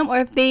doing them, or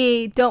if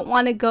they don't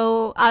want to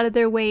go out of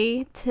their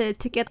way to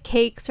get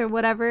cakes or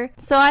whatever.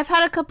 So I've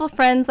had a couple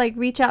friends like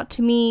reach out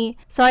to me,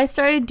 so I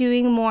started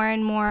doing more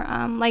and more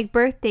like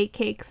birthday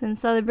cakes and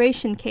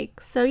celebration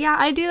cakes. So yeah,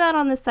 I do that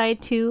on the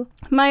side too.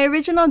 My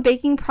original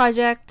baking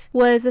project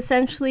was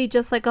essentially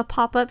just like a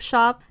pop-up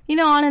shop,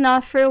 on and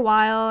off for a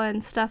while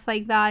and stuff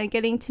like that, and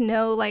getting to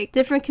know like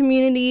different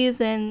communities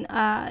and,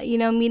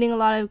 meeting a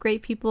lot of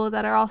great people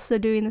that are also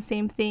doing the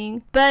same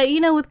thing. But,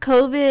 with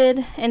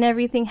COVID and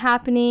everything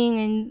happening,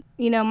 and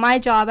my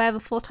job, I have a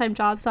full-time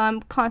job, so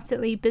I'm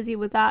constantly busy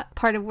with that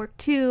part of work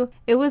too.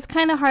 It was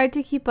kind of hard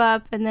to keep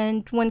up. And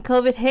then when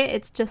COVID hit,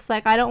 it's just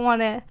like, I don't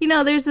want to,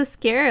 there's a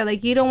scare,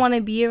 like you don't want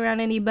to be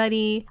around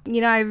anybody.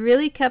 I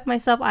really kept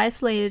myself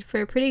isolated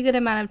for a pretty good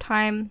amount of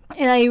time.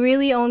 And I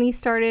really only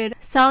started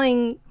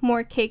selling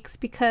more cakes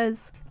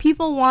because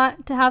people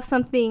want to have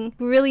something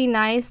really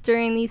nice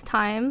during these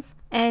times.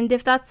 And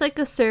if that's like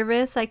a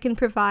service I can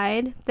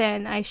provide,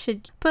 then I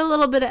should put a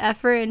little bit of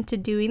effort into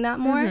doing that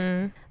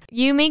more.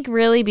 You make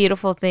really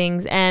beautiful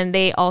things, and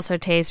they also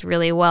taste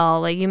really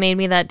well. Like, you made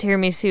me that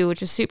tiramisu,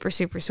 which is super,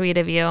 super sweet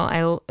of you.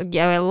 I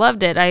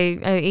loved it. I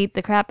ate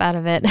the crap out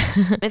of it.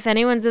 If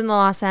anyone's in the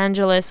Los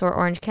Angeles or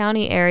Orange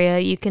County area,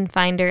 you can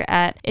find her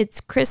at It's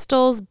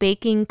Crystal's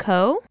Baking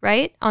Co.,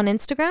 right? On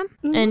Instagram.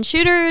 And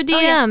shoot her a DM. Oh,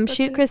 yeah,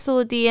 shoot Crystal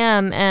a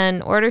DM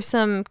and order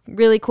some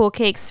really cool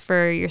cakes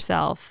for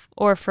yourself,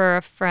 or for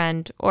a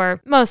friend,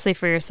 or mostly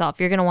for yourself.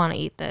 You're going to want to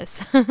eat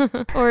this.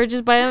 Or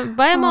just buy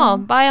them all.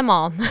 Buy them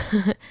all.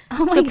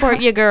 Support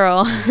God. your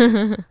girl.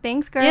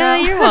 Thanks, girl. Yeah,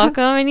 you're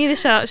welcome. I need to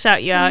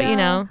shout you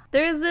out,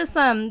 There's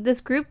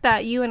this group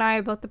that you and I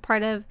are both a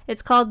part of.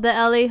 It's called the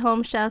LA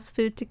Home Chefs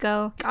Food to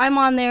Go. I'm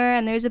on there,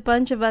 and there's a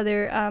bunch of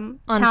other talented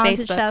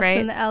Facebook, chefs right?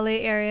 in the LA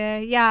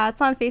area. Yeah,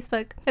 it's on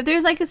Facebook. If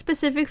there's like a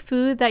specific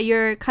food that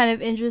you're kind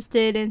of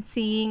interested in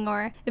seeing,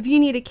 or if you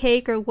need a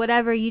cake or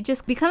whatever, you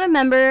just become a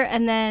member,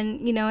 and then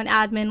an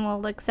admin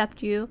will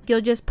accept you.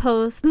 You'll just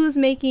post who's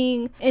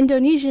making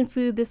Indonesian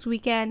food this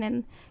weekend,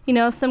 and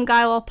some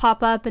guy will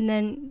pop up, and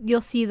then you'll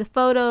see the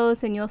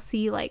photos, and you'll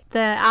see like the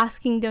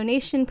asking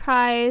donation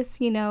price.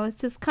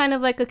 It's just kind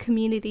of like a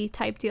community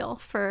type deal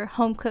for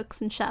home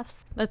cooks and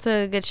chefs. That's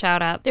a good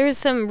shout out. There's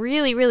some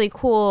really, really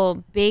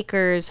cool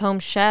bakers, home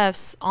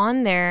chefs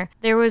on there.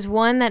 There was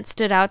one that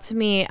stood out to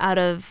me out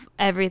of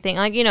everything,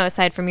 like,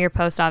 aside from your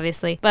post,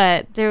 obviously,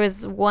 but there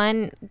was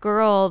one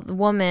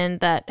woman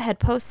that had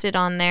posted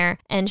on there,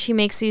 and she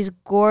makes these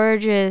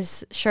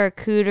gorgeous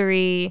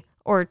charcuterie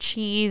or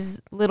cheese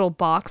little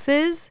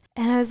boxes,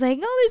 And I was like,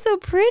 oh, they're so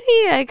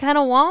pretty. I kind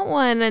of want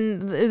one.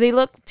 And they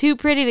look too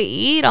pretty to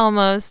eat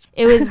almost.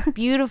 It was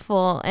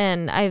beautiful.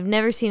 And I've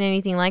never seen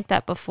anything like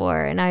that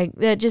before. And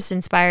that just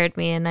inspired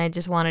me. And I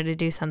just wanted to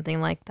do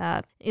something like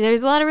that.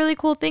 There's a lot of really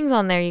cool things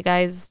on there, you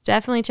guys.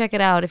 Definitely check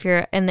it out if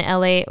you're in the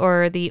LA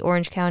or the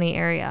Orange County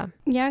area.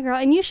 Yeah, girl.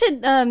 And you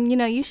should,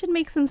 you should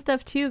make some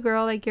stuff too,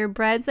 girl. Like your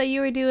breads that you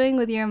were doing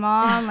with your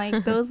mom.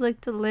 Like those look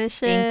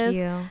delicious. Thank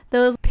you.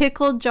 Those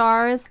pickled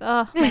jars.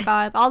 Oh my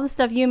God. All the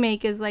stuff you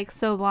make is like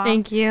so bomb.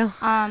 Thank you.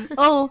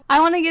 Oh, I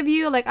want to give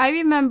you, like, I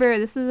remember,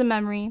 this is a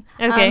memory.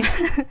 Okay.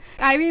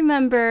 I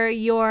remember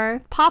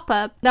your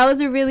pop-up. That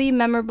was a really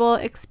memorable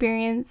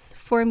experience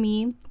for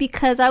me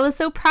because I was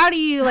so proud of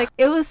you. Like,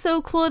 it was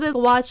so cool to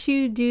watch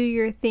you do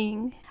your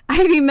thing.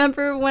 I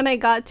remember when I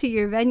got to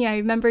your venue, I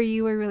remember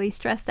you were really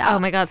stressed out. Oh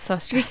my God, so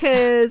stressed.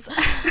 Because,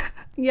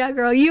 yeah,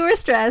 girl, you were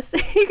stressed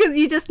because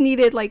you just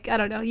needed, like, I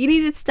don't know, you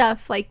needed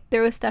stuff. Like,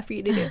 there was stuff for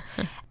you to do.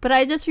 But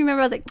I just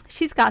remember I was like,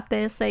 she's got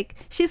this. Like,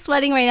 she's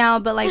sweating right now,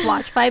 but like,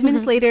 watch, 5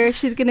 minutes later,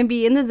 she's going to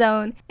be in the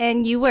zone.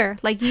 And you were.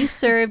 Like, you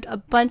served a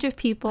bunch of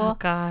people. Oh,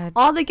 God.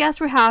 All the guests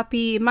were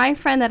happy. My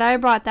friend that I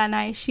brought that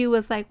night, she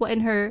was like, well,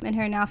 and her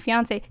now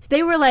fiance,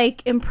 they were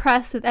like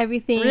impressed with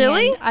everything.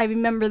 Really? And I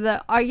remember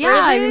the art. Yeah, really?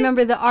 I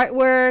remember the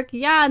artwork.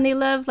 Yeah, and they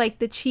loved like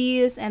the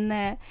cheese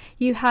and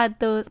you had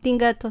those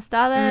tinga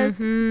tostadas.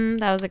 Mm-hmm.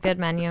 That was a good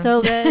menu.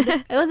 So good.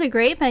 It was a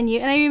great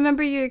menu. And I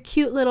remember your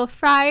cute little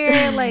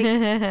fryer.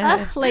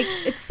 Like,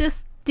 it's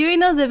just, doing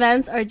those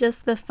events are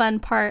just the fun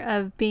part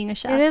of being a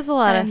chef. It is a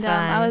lot of fun.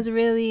 I was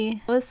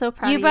so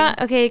proud of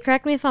you. Okay,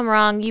 correct me if I'm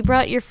wrong. You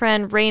brought your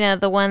friend Raina,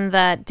 the one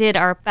that did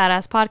our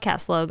Fatass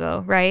podcast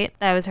logo, right?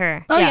 That was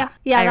her. Oh, yeah.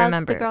 I that's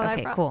remember. The girl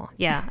okay, cool.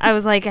 Yeah. I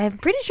was like, I'm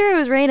pretty sure it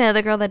was Raina,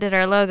 the girl that did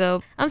our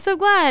logo. I'm so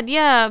glad.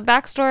 Yeah.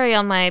 Backstory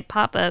on my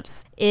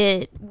pop-ups.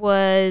 It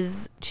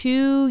was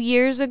 2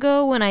 years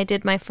ago when I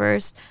did my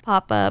first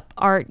pop-up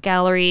art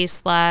gallery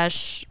 /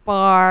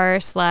 bar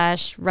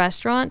 /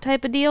 restaurant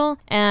type of deal.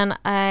 And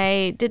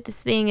I did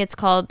this thing. It's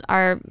called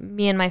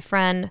me and my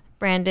friend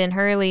Brandon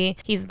Hurley.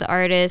 He's the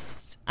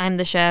artist. I'm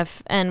the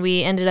chef. And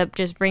we ended up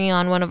just bringing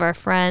on one of our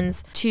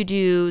friends to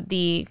do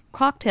the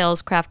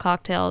craft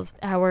cocktails.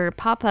 Our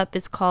pop-up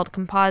is called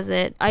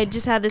Composite. I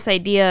just had this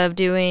idea of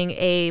doing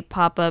a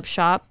pop-up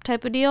shop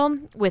type of deal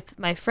with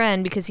my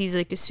friend because he's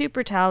like a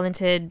super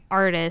talented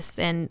artist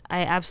and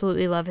I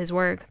absolutely love his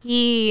work.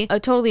 He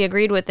totally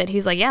agreed with it.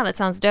 He's like, yeah, that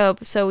sounds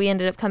dope. So we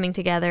ended up coming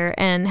together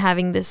and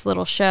having this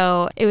little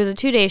show. It was a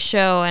 2-day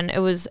show and it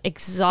was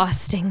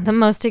exhausting. The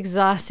most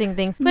exhausting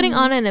thing. Putting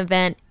on an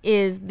event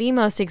is the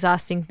most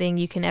exhausting thing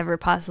you can ever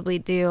possibly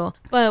do.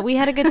 But we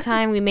had a good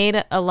time. We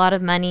made a lot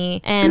of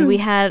money and we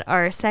had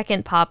our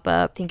second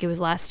pop-up. I think it was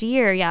last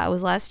year. Yeah, it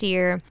was last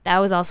year. That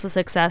was also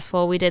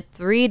successful. We did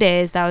 3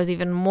 days. That was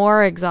even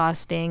more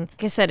exhausting.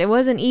 Like I said, it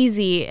wasn't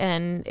easy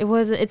and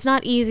it's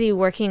not easy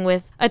working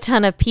with a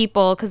ton of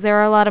people because there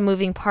are a lot of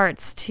moving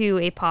parts to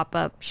a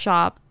pop-up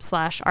shop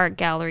 / art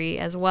gallery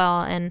as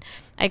well. And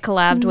I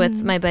collabed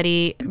with my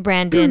buddy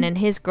Brandon and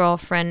his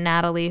girlfriend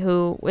Natalie,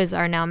 who is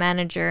our now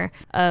manager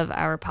of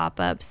our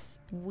pop-ups.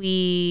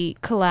 We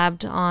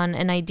collabed on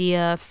an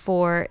idea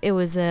it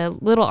was a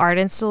little art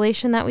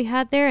installation that we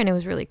had there, and it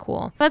was really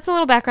cool. That's a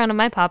little background of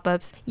my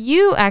pop-ups.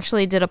 You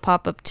actually did a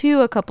pop-up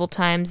too a couple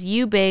times.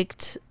 You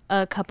baked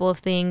a couple of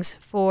things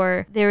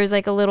there was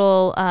like a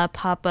little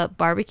pop-up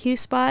barbecue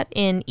spot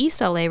in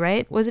East LA,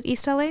 right? Was it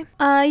East LA?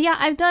 Yeah,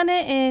 I've done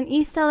it in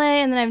East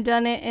LA and then I've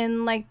done it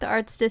in like the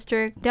Arts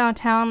District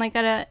downtown, like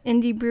at a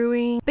indie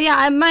brewing. But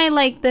yeah,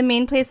 the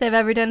main place I've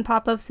ever done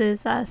pop-ups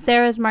is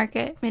Sarah's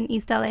Market in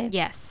East LA.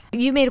 Yes.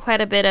 You made quite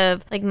a bit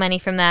of like money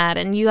from that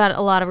and you got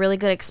a lot of really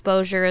good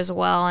exposure as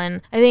well.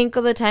 And I think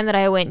the time that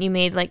I went, you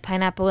made like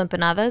pineapple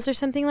empanadas or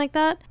something like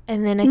that.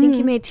 And then I think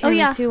you made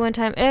tiramisu one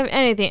time.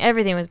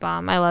 Everything was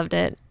bomb. I loved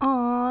it.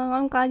 Oh,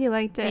 I'm glad you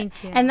liked it.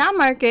 Thank you. And that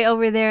market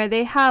over there,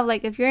 they have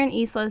like, if you're in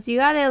East Los, you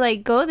gotta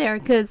like go there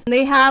because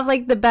they have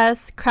like the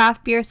best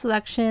craft beer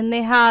selection.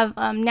 They have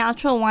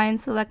natural wine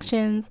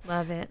selections.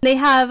 Love it. They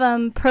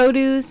have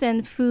produce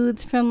and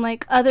foods from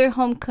like other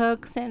home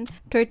cooks and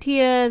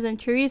tortillas and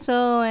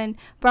chorizo and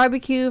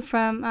barbecue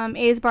from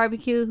A's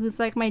Barbecue, who's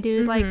like my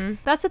dude.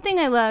 Like, that's the thing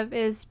I love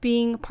is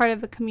being part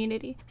of a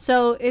community.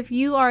 So if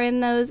you are in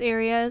those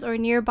areas or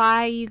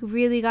nearby, you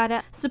really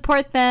gotta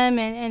support them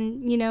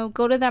and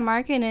go to that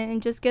market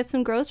and just get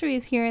some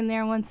groceries here and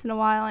there once in a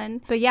while.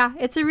 But yeah,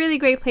 it's a really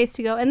great place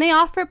to go. And they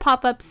offer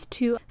pop-ups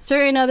to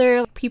certain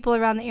other people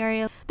around the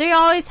area. They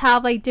always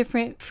have like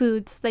different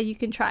foods that you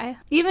can try.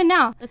 Even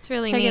now. That's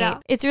really neat.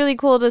 It's really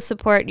cool to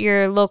support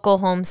your local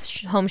home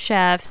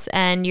chefs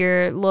and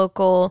your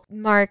local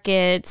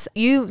markets.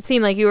 You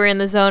seem like you were in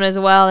the zone as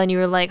well and you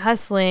were like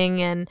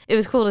hustling and it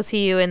was cool to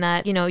see you in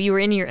that, you were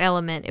in your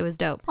element. It was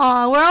dope.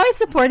 Aw, we're always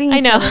supporting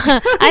each other. I know.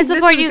 I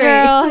support you,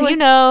 girl.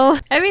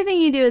 Like, everything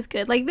you do is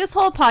good. Like this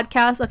whole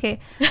podcast, okay,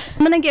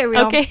 I'm gonna get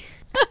real. Okay.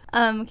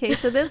 Okay,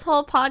 so this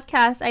whole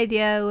podcast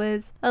idea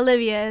was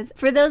Olivia's.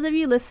 For those of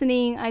you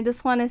listening, I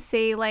just want to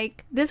say,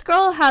 like, this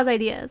girl has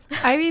ideas.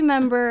 I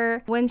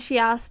remember when she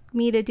asked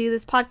me to do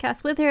this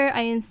podcast with her,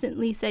 I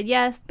instantly said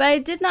yes, but I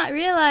did not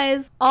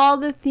realize all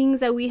the things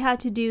that we had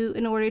to do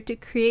in order to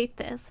create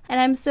this.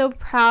 And I'm so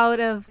proud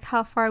of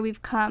how far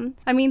we've come.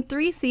 I mean,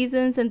 3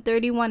 seasons and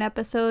 31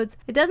 episodes,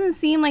 it doesn't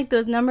seem like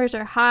those numbers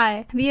are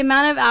high. The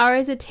amount of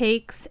hours it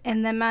takes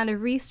and the amount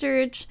of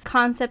research,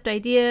 concept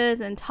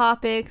ideas, and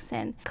topics,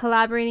 and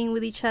collaborating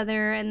with each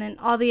other, and then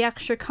all the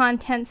extra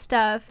content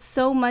stuff,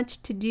 so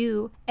much to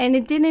do. And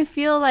it didn't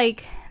feel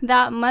like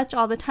that much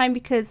all the time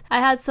because I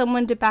had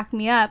someone to back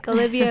me up.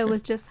 Olivia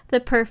was just the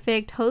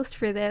perfect host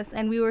for this,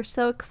 and we were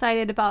so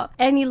excited about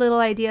any little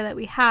idea that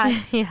we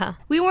had. Yeah.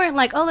 We weren't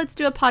like, oh, let's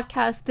do a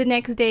podcast. The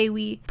next day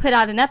we put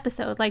out an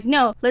episode. Like,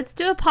 no, let's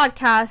do a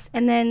podcast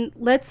and then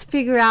let's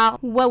figure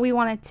out what we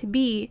want it to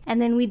be.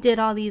 And then we did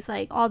all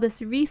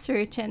this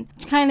research and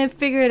kind of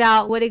figured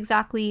out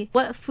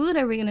what food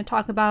are we going to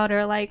talk about,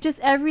 or like just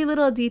every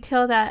little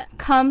detail that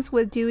comes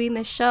with doing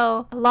the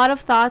show. A lot of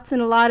thoughts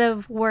and a lot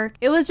of work.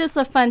 It was just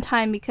a fun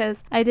time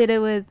because I did it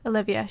with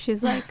Olivia.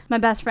 She's like my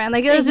best friend.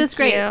 Like, it was just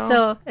great.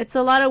 So it's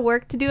a lot of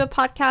work to do a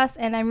podcast,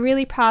 and I'm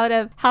really proud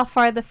of how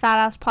far the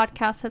Fatass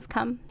podcast has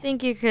come.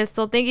 Thank you,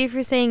 Crystal. Thank you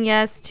for saying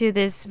yes to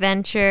this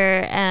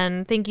venture,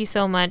 and thank you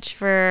so much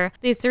for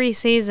the 3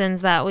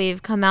 seasons that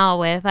we've come out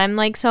with. I'm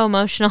like so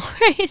emotional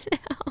right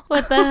now.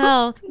 What the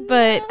hell?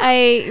 But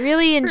I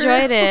really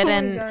enjoyed it,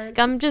 and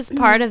I'm just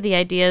part of the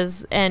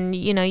ideas, and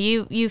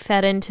you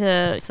fed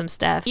into some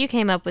stuff. You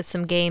came up with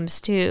some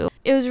games too.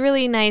 It was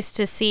really nice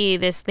to see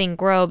this thing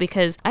grow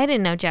because I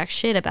didn't know jack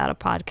shit about a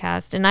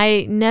podcast, and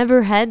I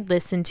never had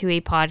listened to a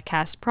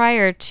podcast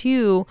prior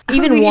to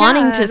even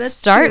wanting to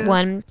start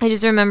one. I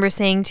just remember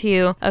saying to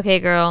you, okay,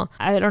 girl,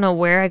 I don't know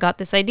where I got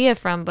this idea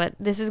from, but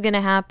this is going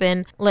to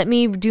happen. Let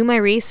me do my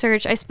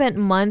research. I spent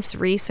months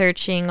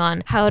researching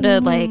on how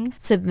to like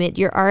submit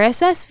your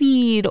RSS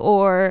feed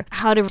or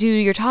how to do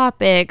your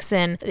topics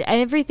and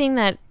everything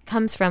that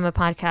comes from a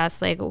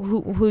podcast, like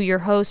who your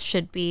host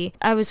should be.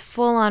 I was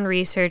full on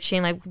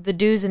researching like the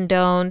do's and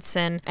don'ts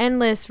and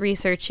endless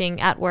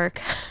researching at work,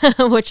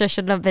 which I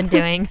shouldn't have been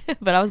doing,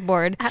 but I was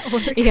bored. At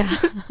work? Yeah.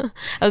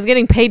 I was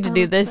getting paid to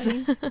do this.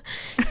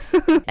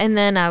 And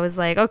then I was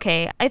like,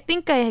 okay, I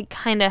think I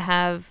kind of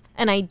have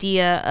an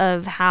idea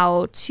of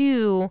how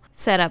to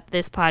set up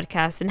this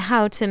podcast and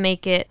how to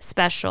make it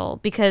special,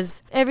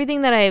 because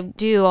everything that I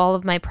do, all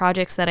of my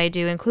projects that I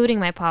do, including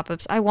my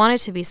pop-ups, I want it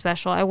to be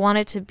special. I want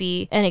it to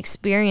be an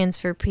experience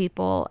for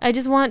people. I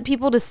just want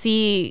people to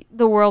see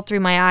the world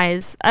through my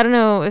eyes. I don't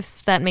know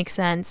if that makes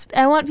sense.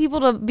 I want people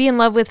to be in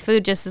love with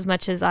food just as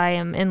much as I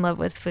am in love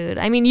with food.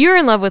 I mean, you're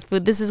in love with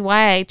food. This is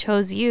why I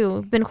chose you.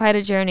 It's been quite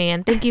a journey,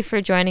 and thank you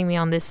for joining me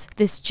on this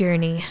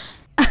journey.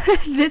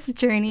 This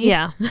journey.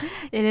 Yeah.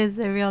 It is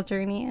a real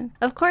journey. And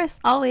of course,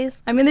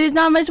 always. I mean, there's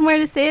not much more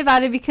to say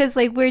about it because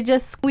like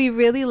we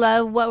really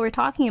love what we're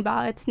talking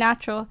about. It's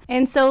natural.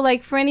 And so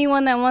like for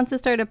anyone that wants to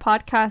start a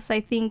podcast,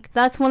 I think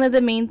that's one of the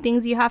main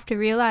things you have to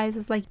realize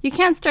is like you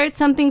can't start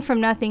something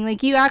from nothing.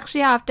 Like you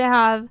actually have to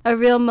have a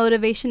real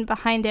motivation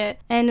behind it.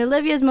 And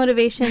Olivia's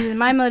motivations and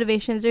my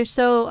motivations, they're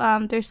so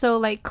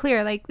like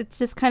clear. Like it's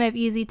just kind of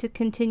easy to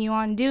continue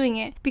on doing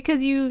it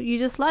because you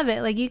just love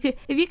it. Like if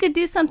you could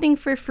do something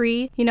for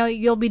free,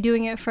 you'll be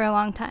doing it for a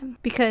long time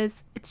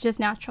because it's just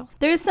natural.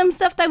 There's some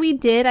stuff that we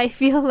did, I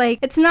feel like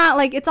it's not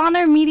like it's on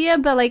our media,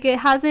 but like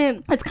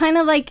it's kind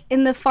of like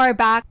in the far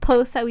back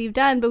posts that we've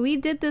done, but we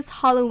did this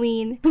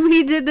Halloween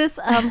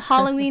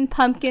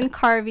pumpkin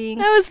carving.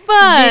 That was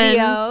fun.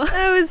 Video.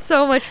 That was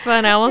so much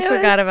fun. I almost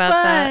forgot about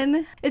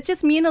that. It's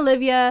just me and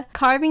Olivia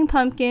carving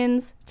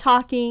pumpkins,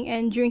 talking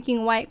and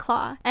drinking White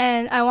Claw.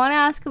 And I want to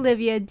ask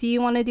Olivia, do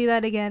you want to do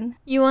that again?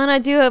 You want to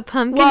do a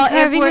pumpkin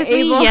carving with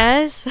me?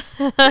 Yes.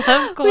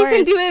 Of course. We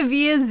can do it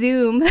via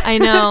Zoom. I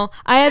know.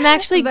 I am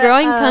actually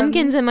growing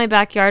pumpkins in my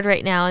backyard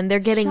right now, and they're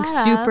getting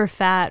super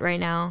fat right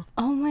now.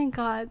 Oh my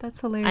god,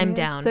 that's hilarious. I'm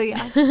down. So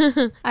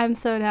yeah. I'm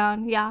so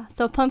down. Yeah.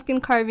 So pumpkin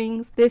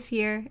carvings this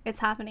year, it's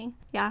happening.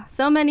 Yeah,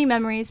 so many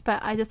memories,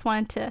 but I just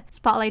wanted to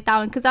spotlight that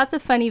one because that's a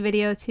funny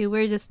video too.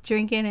 We're just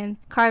drinking and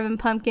carving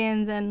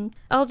pumpkins. And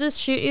I'll just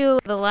shoot you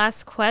the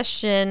last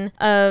question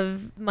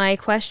of my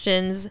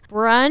questions.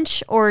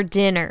 Brunch or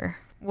dinner?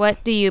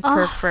 What do you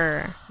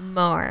prefer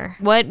more?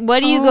 What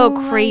do you go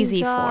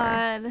crazy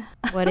for?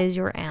 What is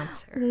your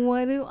answer?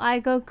 What do I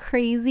go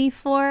crazy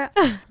for?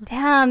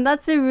 Damn,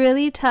 that's a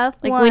really tough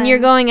one. Like when you're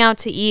going out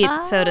to eat,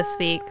 so to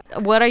speak.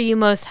 What are you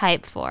most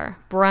hyped for?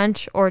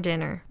 Brunch or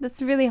dinner?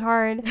 That's really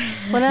hard.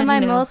 What am I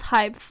most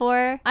hyped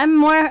for? I'm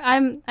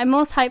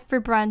most hyped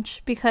for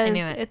brunch because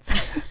it's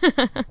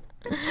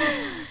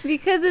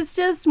because it's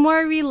just more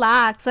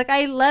relaxed. Like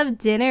I love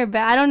dinner,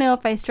 but I don't know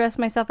if I stress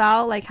myself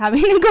out like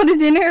having to go to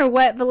dinner or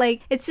what, but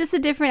like it's just a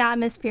different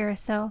atmosphere.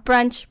 So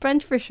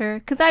brunch for sure,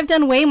 because I've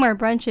done way more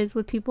brunches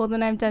with people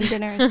than I've done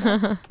dinner.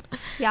 So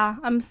yeah,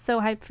 I'm so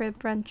hyped for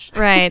brunch.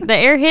 Right, the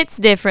air hits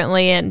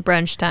differently at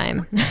brunch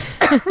time.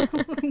 Oh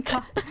my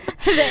God.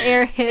 The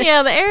air hits.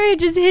 Yeah, the air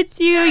just hits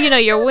you.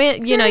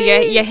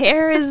 Your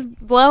hair is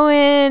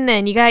blowing,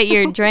 and you got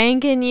your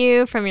drink in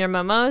you from your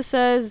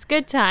mimosas. It's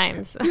good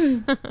times.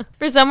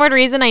 For some weird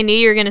reason, I knew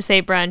you were gonna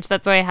say brunch.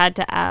 That's why I had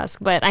to ask.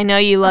 But I know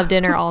you love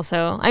dinner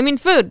also. I mean,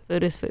 food.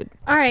 Food is food.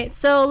 All right,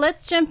 so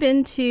let's jump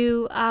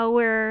into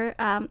our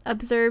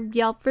observed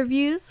Yelp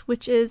reviews,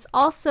 which is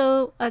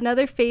also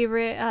another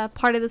favorite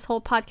part of this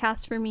whole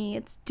podcast for me.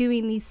 It's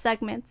doing these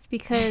segments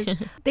because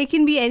they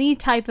can be any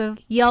type of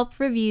Yelp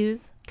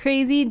reviews.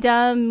 Crazy,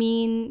 dumb,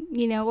 mean,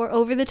 or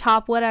over the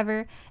top,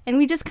 whatever. And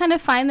we just kind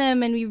of find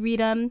them and we read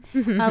them.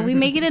 We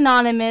make it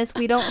anonymous.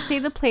 We don't say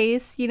the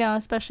place,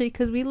 especially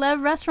because we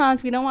love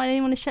restaurants. We don't want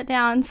anyone to shut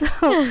down. So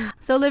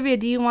Olivia,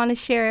 do you want to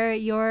share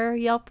your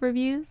Yelp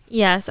reviews?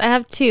 Yes, I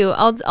have two.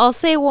 I'll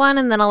say one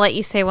and then I'll let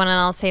you say one and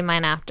I'll say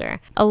mine after.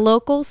 A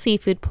local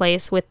seafood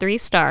place with 3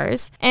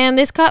 stars. And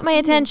this caught my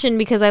attention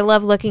because I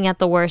love looking at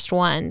the worst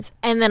ones.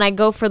 And then I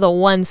go for the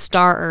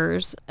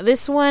 1-starers.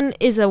 This one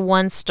is a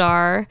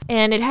 1-star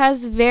and it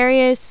has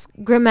various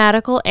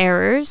grammatical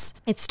errors.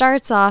 It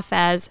starts off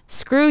as,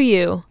 "Screw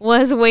you,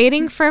 was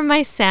waiting for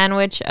my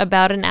sandwich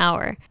about an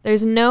hour.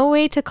 There's no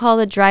way to call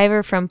the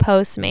driver from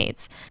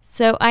Postmates.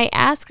 So I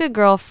ask a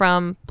girl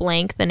from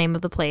blank, the name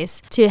of the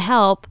place, to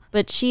help,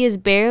 but this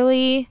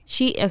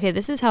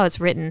is how it's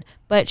written,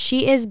 but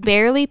she is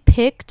barely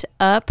picked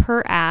up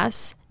her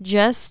ass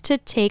just to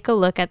take a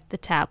look at the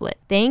tablet.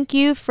 Thank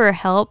you for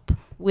help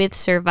with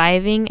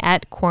surviving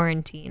at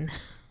quarantine."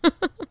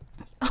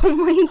 Oh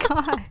my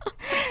God.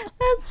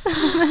 That's so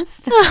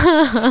messed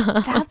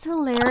up. That's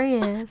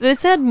hilarious.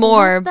 This had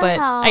more, What the but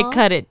hell? I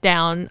cut it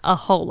down a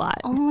whole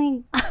lot. Oh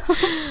my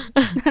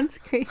That's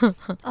crazy.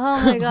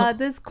 Oh my God.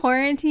 This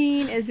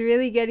quarantine is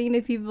really getting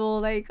to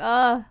people like,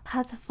 oh,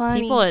 that's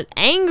funny. People are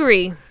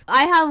angry.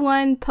 I have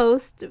one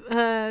post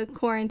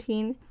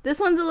quarantine. This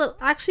one's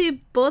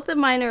actually both of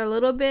mine are a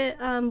little bit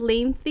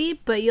lengthy,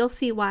 but you'll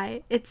see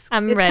why. It's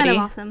ready. Kind of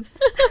awesome.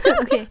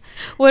 Okay.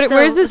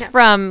 Where's this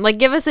from? Like,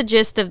 give us a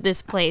gist of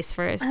this place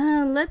first.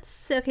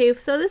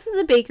 So this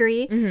is a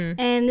bakery,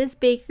 and this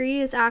bakery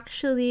is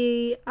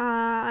actually,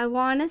 I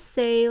want to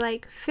say,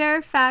 like,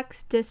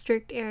 Fairfax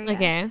District area.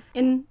 Okay.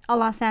 In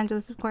Los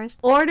Angeles, of course.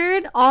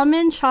 Ordered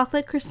almond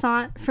chocolate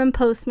croissant from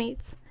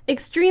Postmates.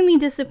 Extremely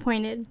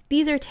disappointed.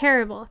 These are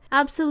terrible.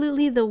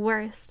 Absolutely the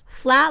worst.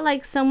 Flat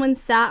like someone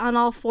sat on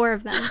all 4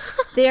 of them.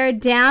 They are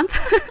damp.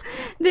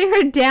 They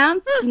are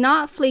damp,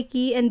 not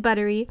flaky and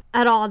buttery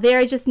at all. They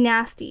are just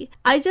nasty.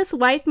 I just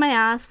wiped my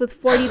ass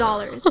with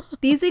 $40.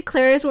 These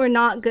eclairs were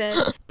not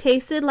good.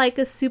 Tasted like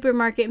a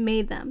supermarket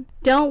made them.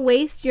 Don't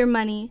waste your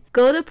money.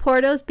 Go to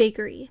Porto's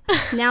Bakery.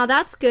 Now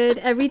that's good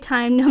every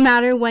time, no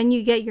matter when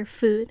you get your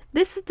food.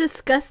 This is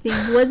disgusting.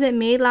 Was it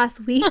made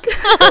last week?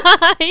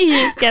 You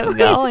just kept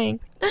going.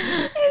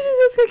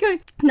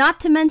 Not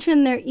to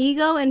mention their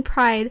ego and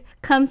pride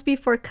comes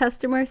before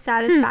customer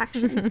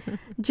satisfaction.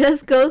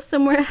 Just go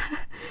somewhere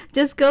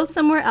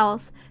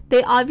else.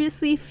 They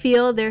obviously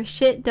feel their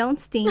shit don't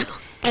stink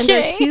and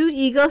they're too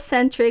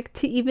egocentric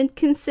to even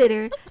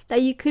consider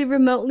that you could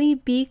remotely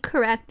be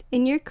correct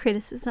in your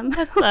criticism.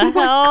 What the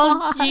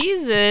hell?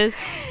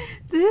 Jesus.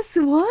 This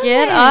one.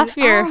 Get off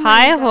your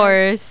high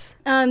horse.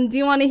 Do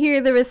you want to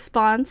hear the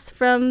response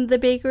from the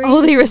bakery?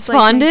 Oh, they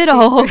responded?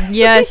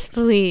 Yes,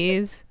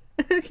 please.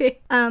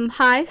 Okay.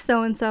 Hi,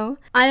 so-and-so.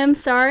 I am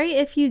sorry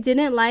if you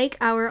didn't like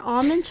our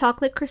almond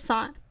chocolate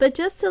croissant, but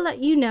just to let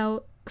you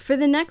know, for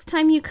the next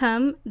time you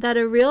come, that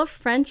a real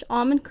French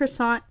almond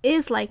croissant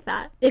is like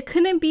that. It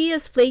couldn't be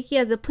as flaky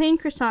as a plain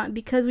croissant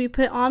because we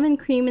put almond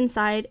cream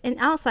inside and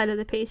outside of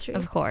the pastry.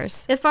 Of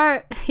course. If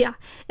our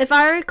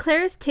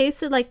eclairs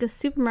tasted like a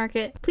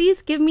supermarket,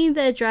 please give me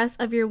the address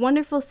of your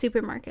wonderful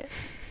supermarket.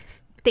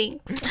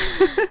 Thanks.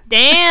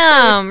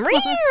 Damn.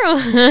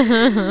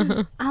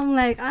 I'm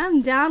like,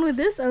 I'm down with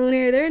this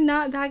owner. They're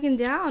not backing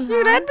down.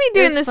 Dude, I'd be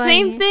doing the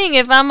same thing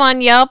if I'm on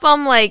Yelp.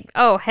 I'm like,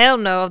 oh, hell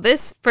no.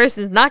 This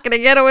person's not going to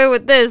get away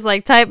with this.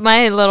 Like, type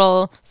my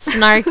little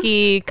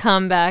snarky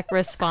comeback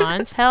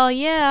response. Hell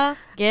yeah.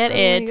 Get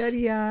it. Oh my God,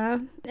 yeah.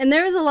 And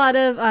there was a lot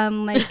of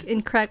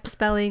incorrect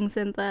spellings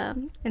in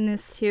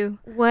this too.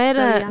 What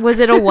was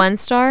it a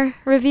 1-star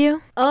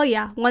review? Oh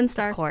yeah, 1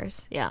 star. Of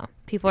course, yeah.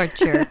 People are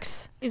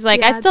jerks. He's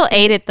like, I still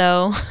ate it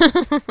though.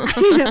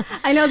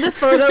 I know the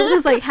photo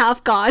was like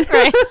half gone.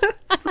 Right.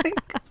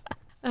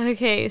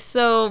 Okay,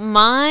 so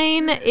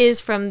mine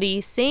is from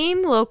the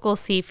same local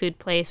seafood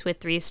place with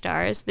 3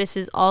 stars. This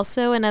is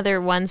also another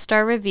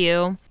 1-star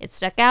review. It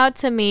stuck out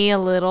to me a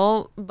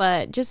little,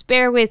 but just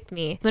bear with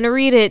me. I'm going to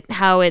read it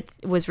how it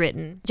was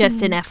written,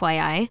 just an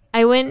FYI.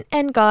 I went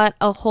and got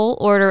a whole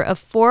order of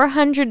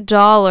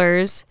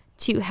 $400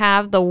 to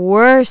have the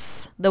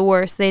worst,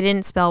 they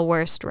didn't spell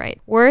worst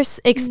right,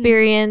 worst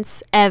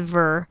experience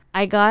ever.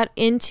 I got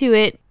into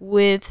it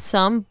with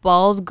some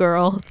bald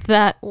girl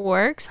that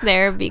works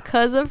there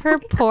because of her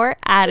poor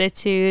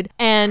attitude,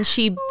 and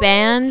she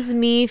bans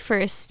me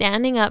for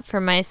standing up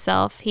for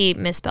myself. He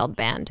misspelled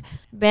banned.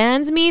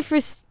 Bans me for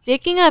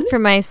sticking up for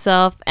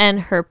myself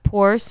and her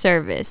poor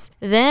service.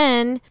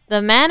 Then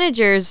the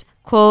managers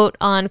quote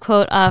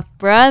unquote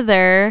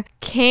brother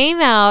came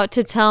out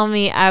to tell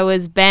me I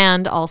was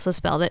banned, also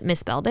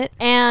misspelled it,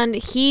 and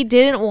he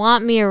didn't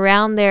want me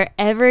around there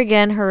ever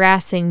again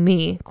harassing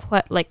me,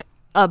 like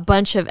a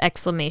bunch of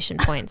exclamation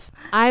points.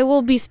 I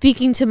will be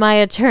speaking to my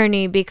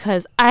attorney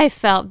because I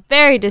felt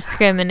very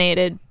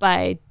discriminated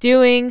by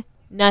doing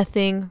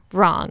nothing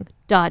wrong. ...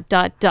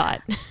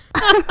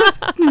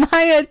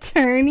 My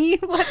attorney?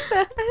 What the?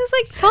 I was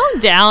like, calm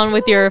down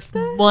with your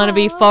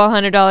wannabe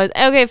 $400.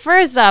 Okay,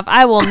 first off,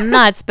 I will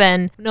not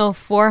spend no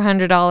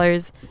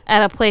 $400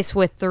 at a place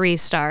with 3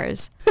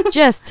 stars.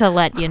 Just to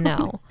let you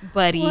know,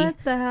 buddy. What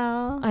the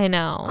hell? I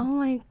know. Oh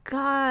my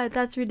god,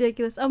 that's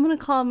ridiculous. I'm gonna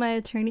call my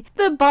attorney.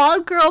 The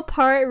bald girl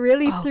part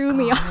really threw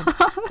me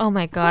off. Oh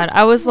my god.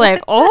 I was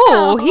like,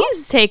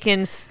 he's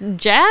taking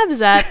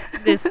jabs at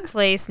this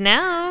place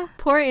now.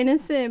 Poor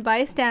innocent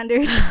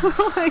bystanders.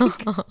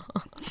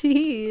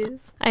 Jeez.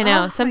 I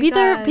know. Some people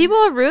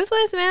are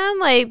ruthless, man.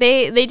 Like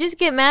they just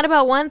get mad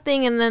about one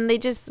thing and then they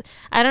just,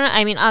 I don't know.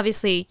 I mean,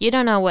 obviously you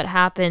don't know what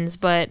happens,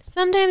 but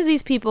sometimes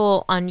these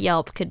people on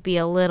Yelp could be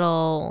a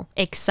little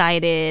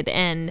excited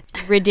and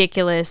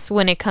ridiculous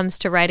when it comes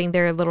to writing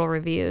their little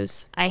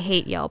reviews. I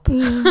hate Yelp.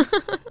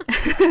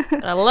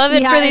 But I love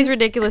it for these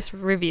ridiculous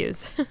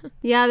reviews.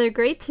 Yeah, they're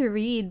great to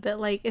read, but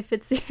like if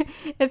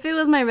it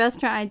was my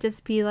restaurant, I'd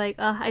just be like,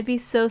 I'd be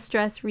so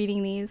stressed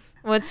reading these.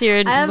 What's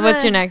your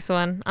next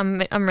one?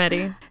 I'm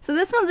ready. So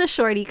this one's a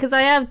shorty because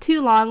I have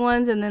 2 long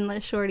ones and then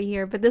a shorty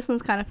here, but this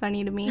one's kind of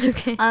funny to me.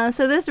 Okay.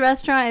 So this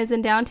restaurant is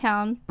in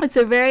downtown. It's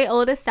a very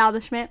old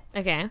establishment.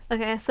 Okay.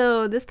 Okay.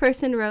 So this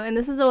person wrote, and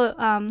this is a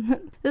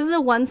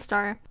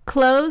 1-star.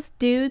 Closed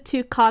due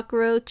to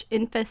cockroach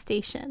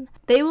infestation.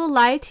 They will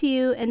lie to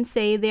you and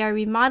say they are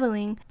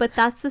remodeling, but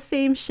that's the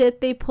same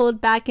shit they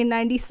pulled back in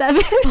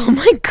 97. Oh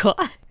my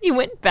god. You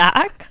went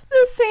back?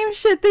 The same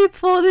shit they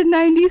pulled in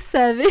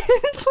 97.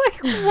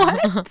 Like,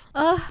 what?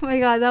 Oh my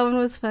god, that one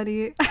was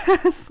funny.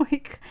 It's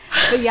like,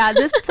 but yeah,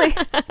 this place.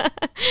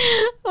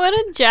 What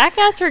a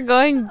jackass for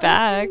going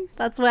back.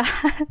 That's what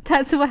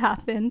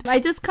happened. I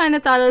just kind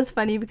of thought it was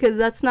funny because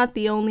that's not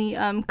the only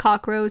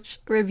cockroach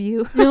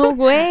review. No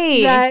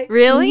way.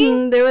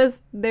 Really?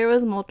 There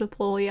was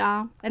multiple,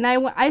 yeah. And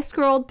I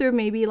scrolled through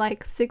maybe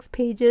like 6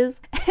 pages,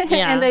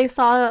 yeah. And I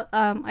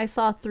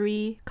saw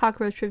 3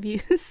 cockroach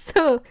reviews.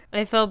 So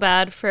I feel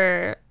bad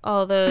for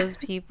all those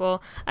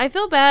people. I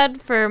feel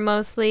bad for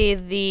mostly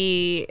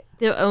the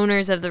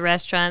owners of the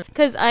restaurant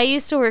because I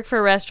used to work for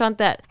a restaurant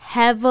that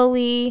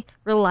heavily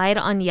relied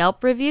on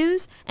Yelp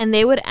reviews, and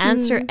they would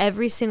answer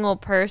every single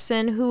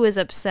person who was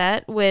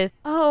upset with,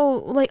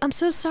 I'm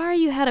so sorry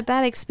you had a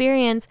bad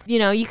experience. You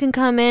know, you can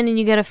come in and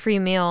you get a free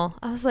meal.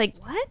 I was like,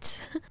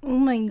 what? Oh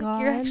my god.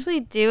 You're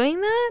actually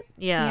doing that?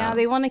 Yeah. Yeah,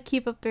 they want to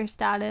keep up their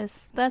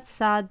status. That's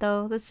sad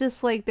though. That's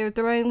just like they're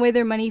throwing away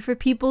their money for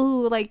people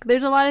who, like,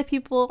 there's a lot of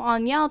people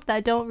on Yelp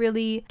that don't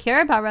really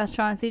care about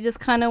restaurants. They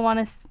just kind of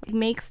want to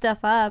make stuff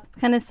up.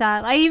 It's kind of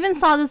sad. I even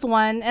saw this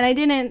one, and I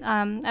didn't,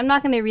 I'm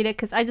not going to read it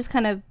because I just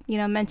kind of,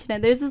 mention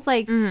it. There's this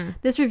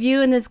this review,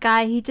 and this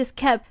guy, he just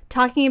kept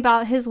talking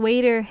about his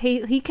waiter.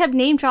 He kept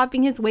name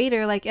dropping his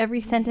waiter like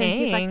every sentence.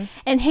 He's like,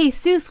 and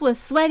Jesus was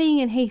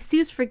sweating, and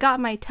Jesus forgot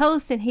my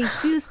toast, and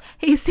Jesus,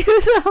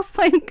 I was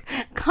like,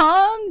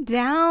 calm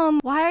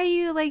down. Why are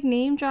you like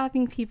name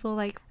dropping people?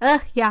 Like,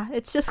 yeah,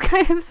 it's just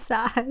kind of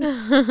sad.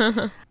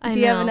 Do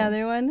you have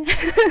another one?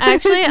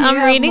 Actually,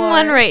 I'm reading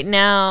one right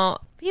now.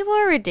 People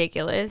are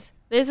ridiculous.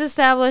 This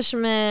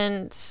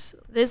establishment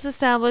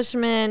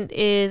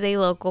is a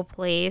local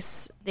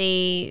place.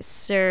 They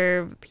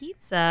serve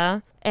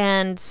pizza,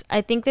 and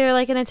I think they're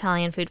like an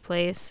Italian food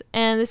place.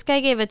 And this guy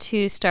gave a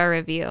 2-star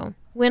review.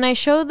 When I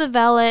showed the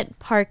valet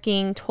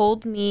parking,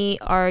 told me,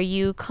 "Are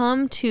you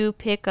come to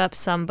pick up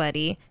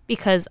somebody?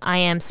 Because I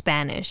am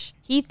Spanish."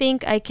 He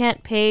think I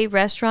can't pay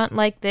restaurant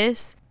like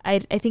this. I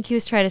think he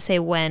was trying to say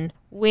when.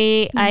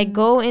 I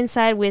go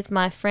inside with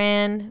my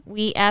friend.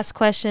 We ask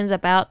questions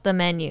about the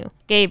menu.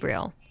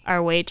 Gabriel,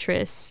 our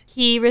waitress,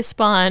 he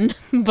respond,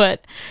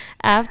 but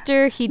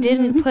after he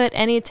didn't put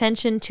any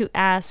attention to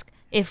ask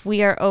if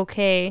we are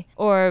okay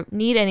or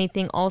need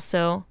anything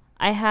also.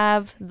 I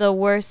have the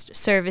worst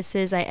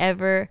services I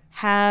ever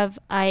have.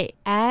 I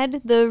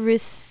add the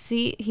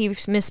receipt. He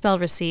misspelled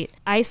receipt.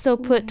 I still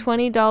put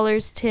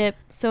 $20 tip.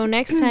 So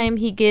next time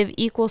he give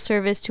equal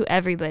service to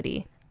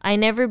everybody. I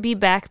never be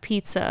back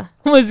pizza.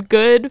 Was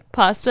good.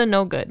 Pasta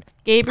no good.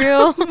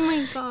 Gabriel, oh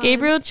my God.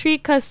 Gabriel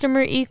treat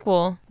customer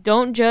equal.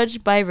 Don't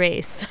judge by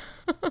race.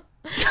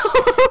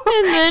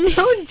 And then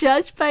don't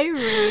judge by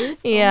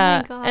race.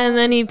 Yeah. Oh my God. And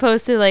then he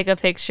posted like a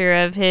picture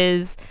of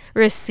his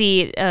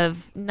receipt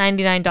of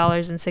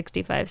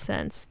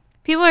 $99.65.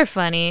 People are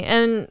funny,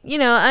 and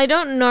I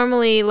don't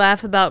normally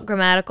laugh about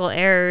grammatical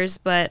errors,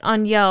 but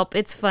on Yelp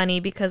it's funny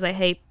because I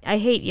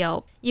hate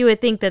Yelp. You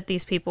would think that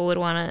these people would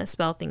want to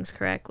spell things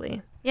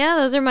correctly. Yeah,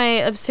 those are my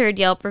absurd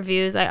Yelp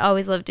reviews. I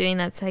always love doing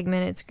that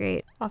segment. It's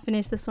great. I'll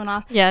finish this one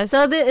off. Yes.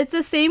 So it's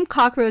the same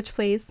cockroach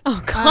place.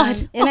 Oh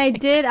God. And I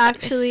did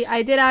actually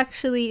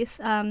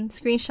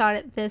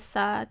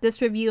screenshot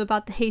this review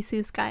about the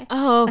Jesus guy.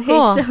 Oh,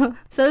 cool. Okay,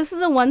 so this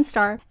is a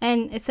 1-star,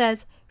 and it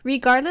says,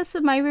 regardless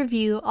of my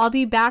review, I'll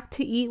be back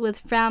to eat with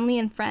family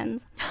and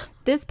friends.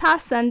 This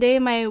past Sunday,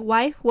 my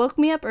wife woke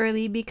me up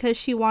early because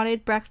she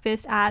wanted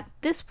breakfast at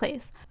this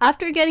place.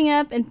 After getting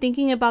up and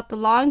thinking about the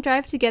long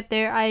drive to get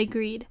there, I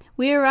agreed.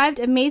 We arrived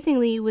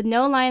amazingly with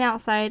no line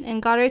outside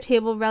and got our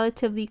table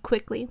relatively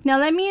quickly. Now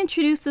let me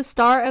introduce the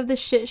star of the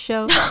shit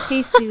show,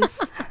 Jesus.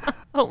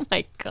 Oh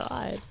my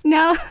God.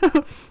 Now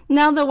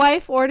the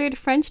wife ordered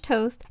French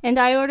toast, and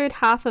I ordered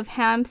half of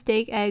ham,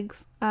 steak,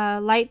 eggs,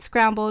 light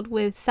scrambled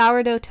with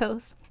sourdough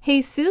toast.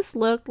 Jesus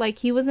looked like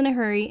he was in a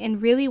hurry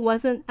and really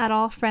wasn't at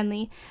all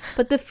friendly,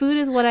 but the food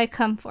is what I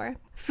come for.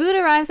 Food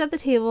arrives at the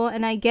table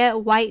and I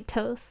get white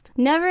toast.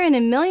 Never in a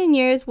million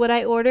years would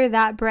I order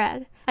that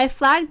bread. I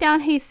flagged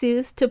down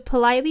Jesus to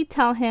politely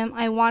tell him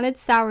I wanted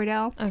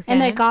sourdough,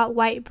 and I got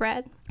white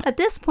bread. At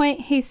this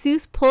point,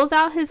 Jesus pulls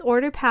out his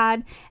order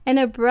pad and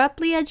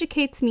abruptly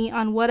educates me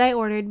on what I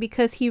ordered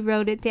because he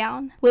wrote it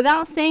down.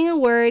 Without saying a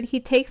word, he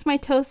takes my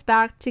toast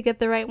back to get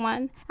the right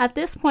one. At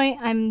this point,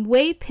 I'm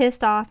way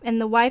pissed off, and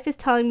the wife is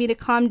telling me to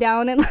calm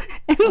down and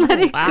let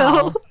it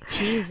go.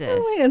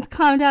 Jesus. Let's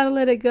calm down and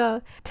let it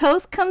go.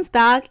 Toast comes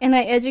back, and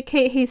I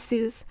educate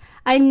Jesus.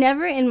 I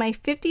never in my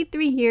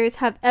 53 years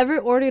have ever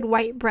ordered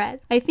white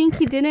bread. I think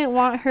he didn't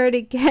want her.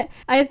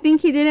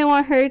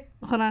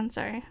 Hold on,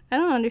 sorry. I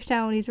don't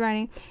understand what he's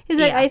writing. He's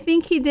like, I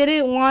think he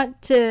didn't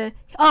want to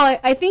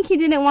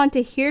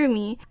hear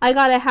me. I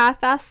got a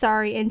half-assed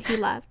sorry and he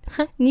left.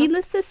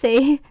 Needless to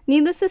say,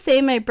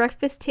 my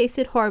breakfast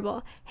tasted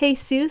horrible.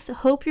 Jesus,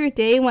 hope your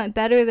day went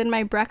better than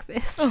my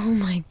breakfast. Oh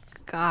my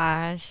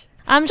gosh.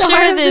 I'm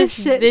sure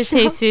this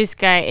Jesus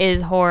guy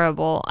is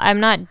horrible.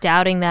 I'm not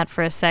doubting that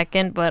for a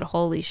second, but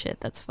holy shit,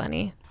 that's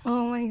funny.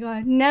 Oh my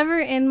God. Never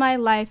in my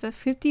life of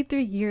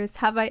 53 years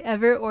have I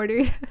ever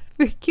ordered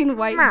freaking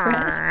white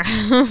bread.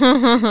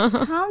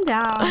 Calm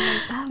down.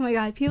 Like, oh my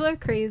God, people are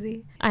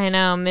crazy. I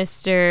know,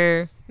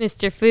 Mr.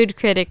 Food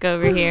Critic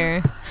over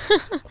here.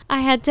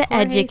 I had to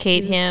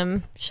educate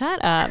him. Shut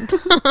up.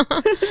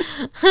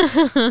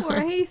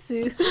 Poor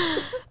Jesus.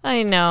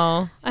 I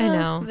know.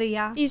 But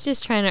yeah. He's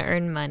just trying to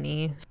earn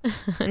money,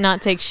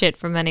 not take shit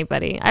from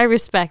anybody. I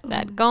respect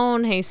that. Go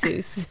on,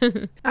 Jesus.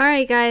 All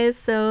right, guys.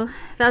 So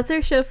that's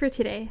our show for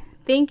today.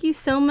 Thank you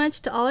so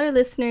much to all our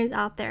listeners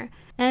out there.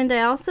 And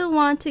I also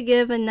want to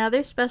give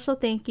another special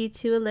thank you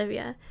to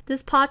Olivia.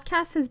 This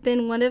podcast has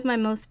been one of my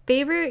most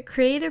favorite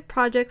creative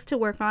projects to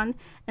work on,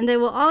 and I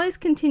will always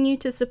continue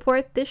to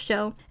support this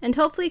show and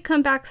hopefully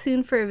come back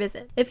soon for a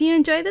visit. If you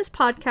enjoy this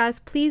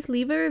podcast, please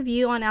leave a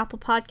review on Apple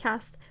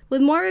Podcasts.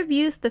 With more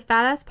reviews, the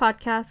Fatass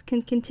podcast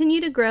can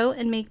continue to grow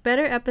and make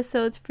better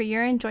episodes for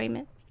your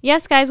enjoyment.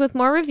 Yes, guys, with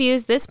more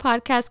reviews, this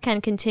podcast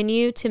can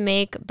continue to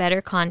make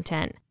better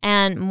content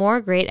and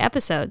more great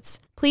episodes.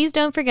 Please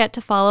don't forget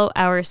to follow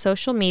our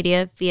social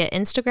media via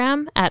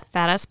Instagram at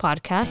Fatass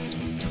Podcast,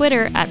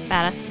 Twitter at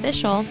Fatass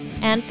Official,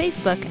 and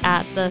Facebook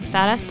at the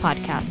Fatass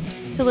Podcast.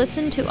 To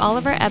listen to all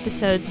of our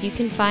episodes, you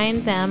can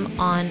find them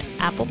on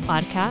Apple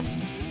Podcast,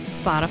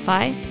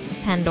 Spotify,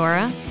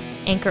 Pandora,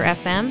 Anchor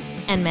FM,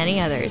 and many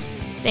others.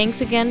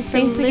 Thanks again for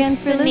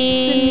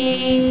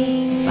listening.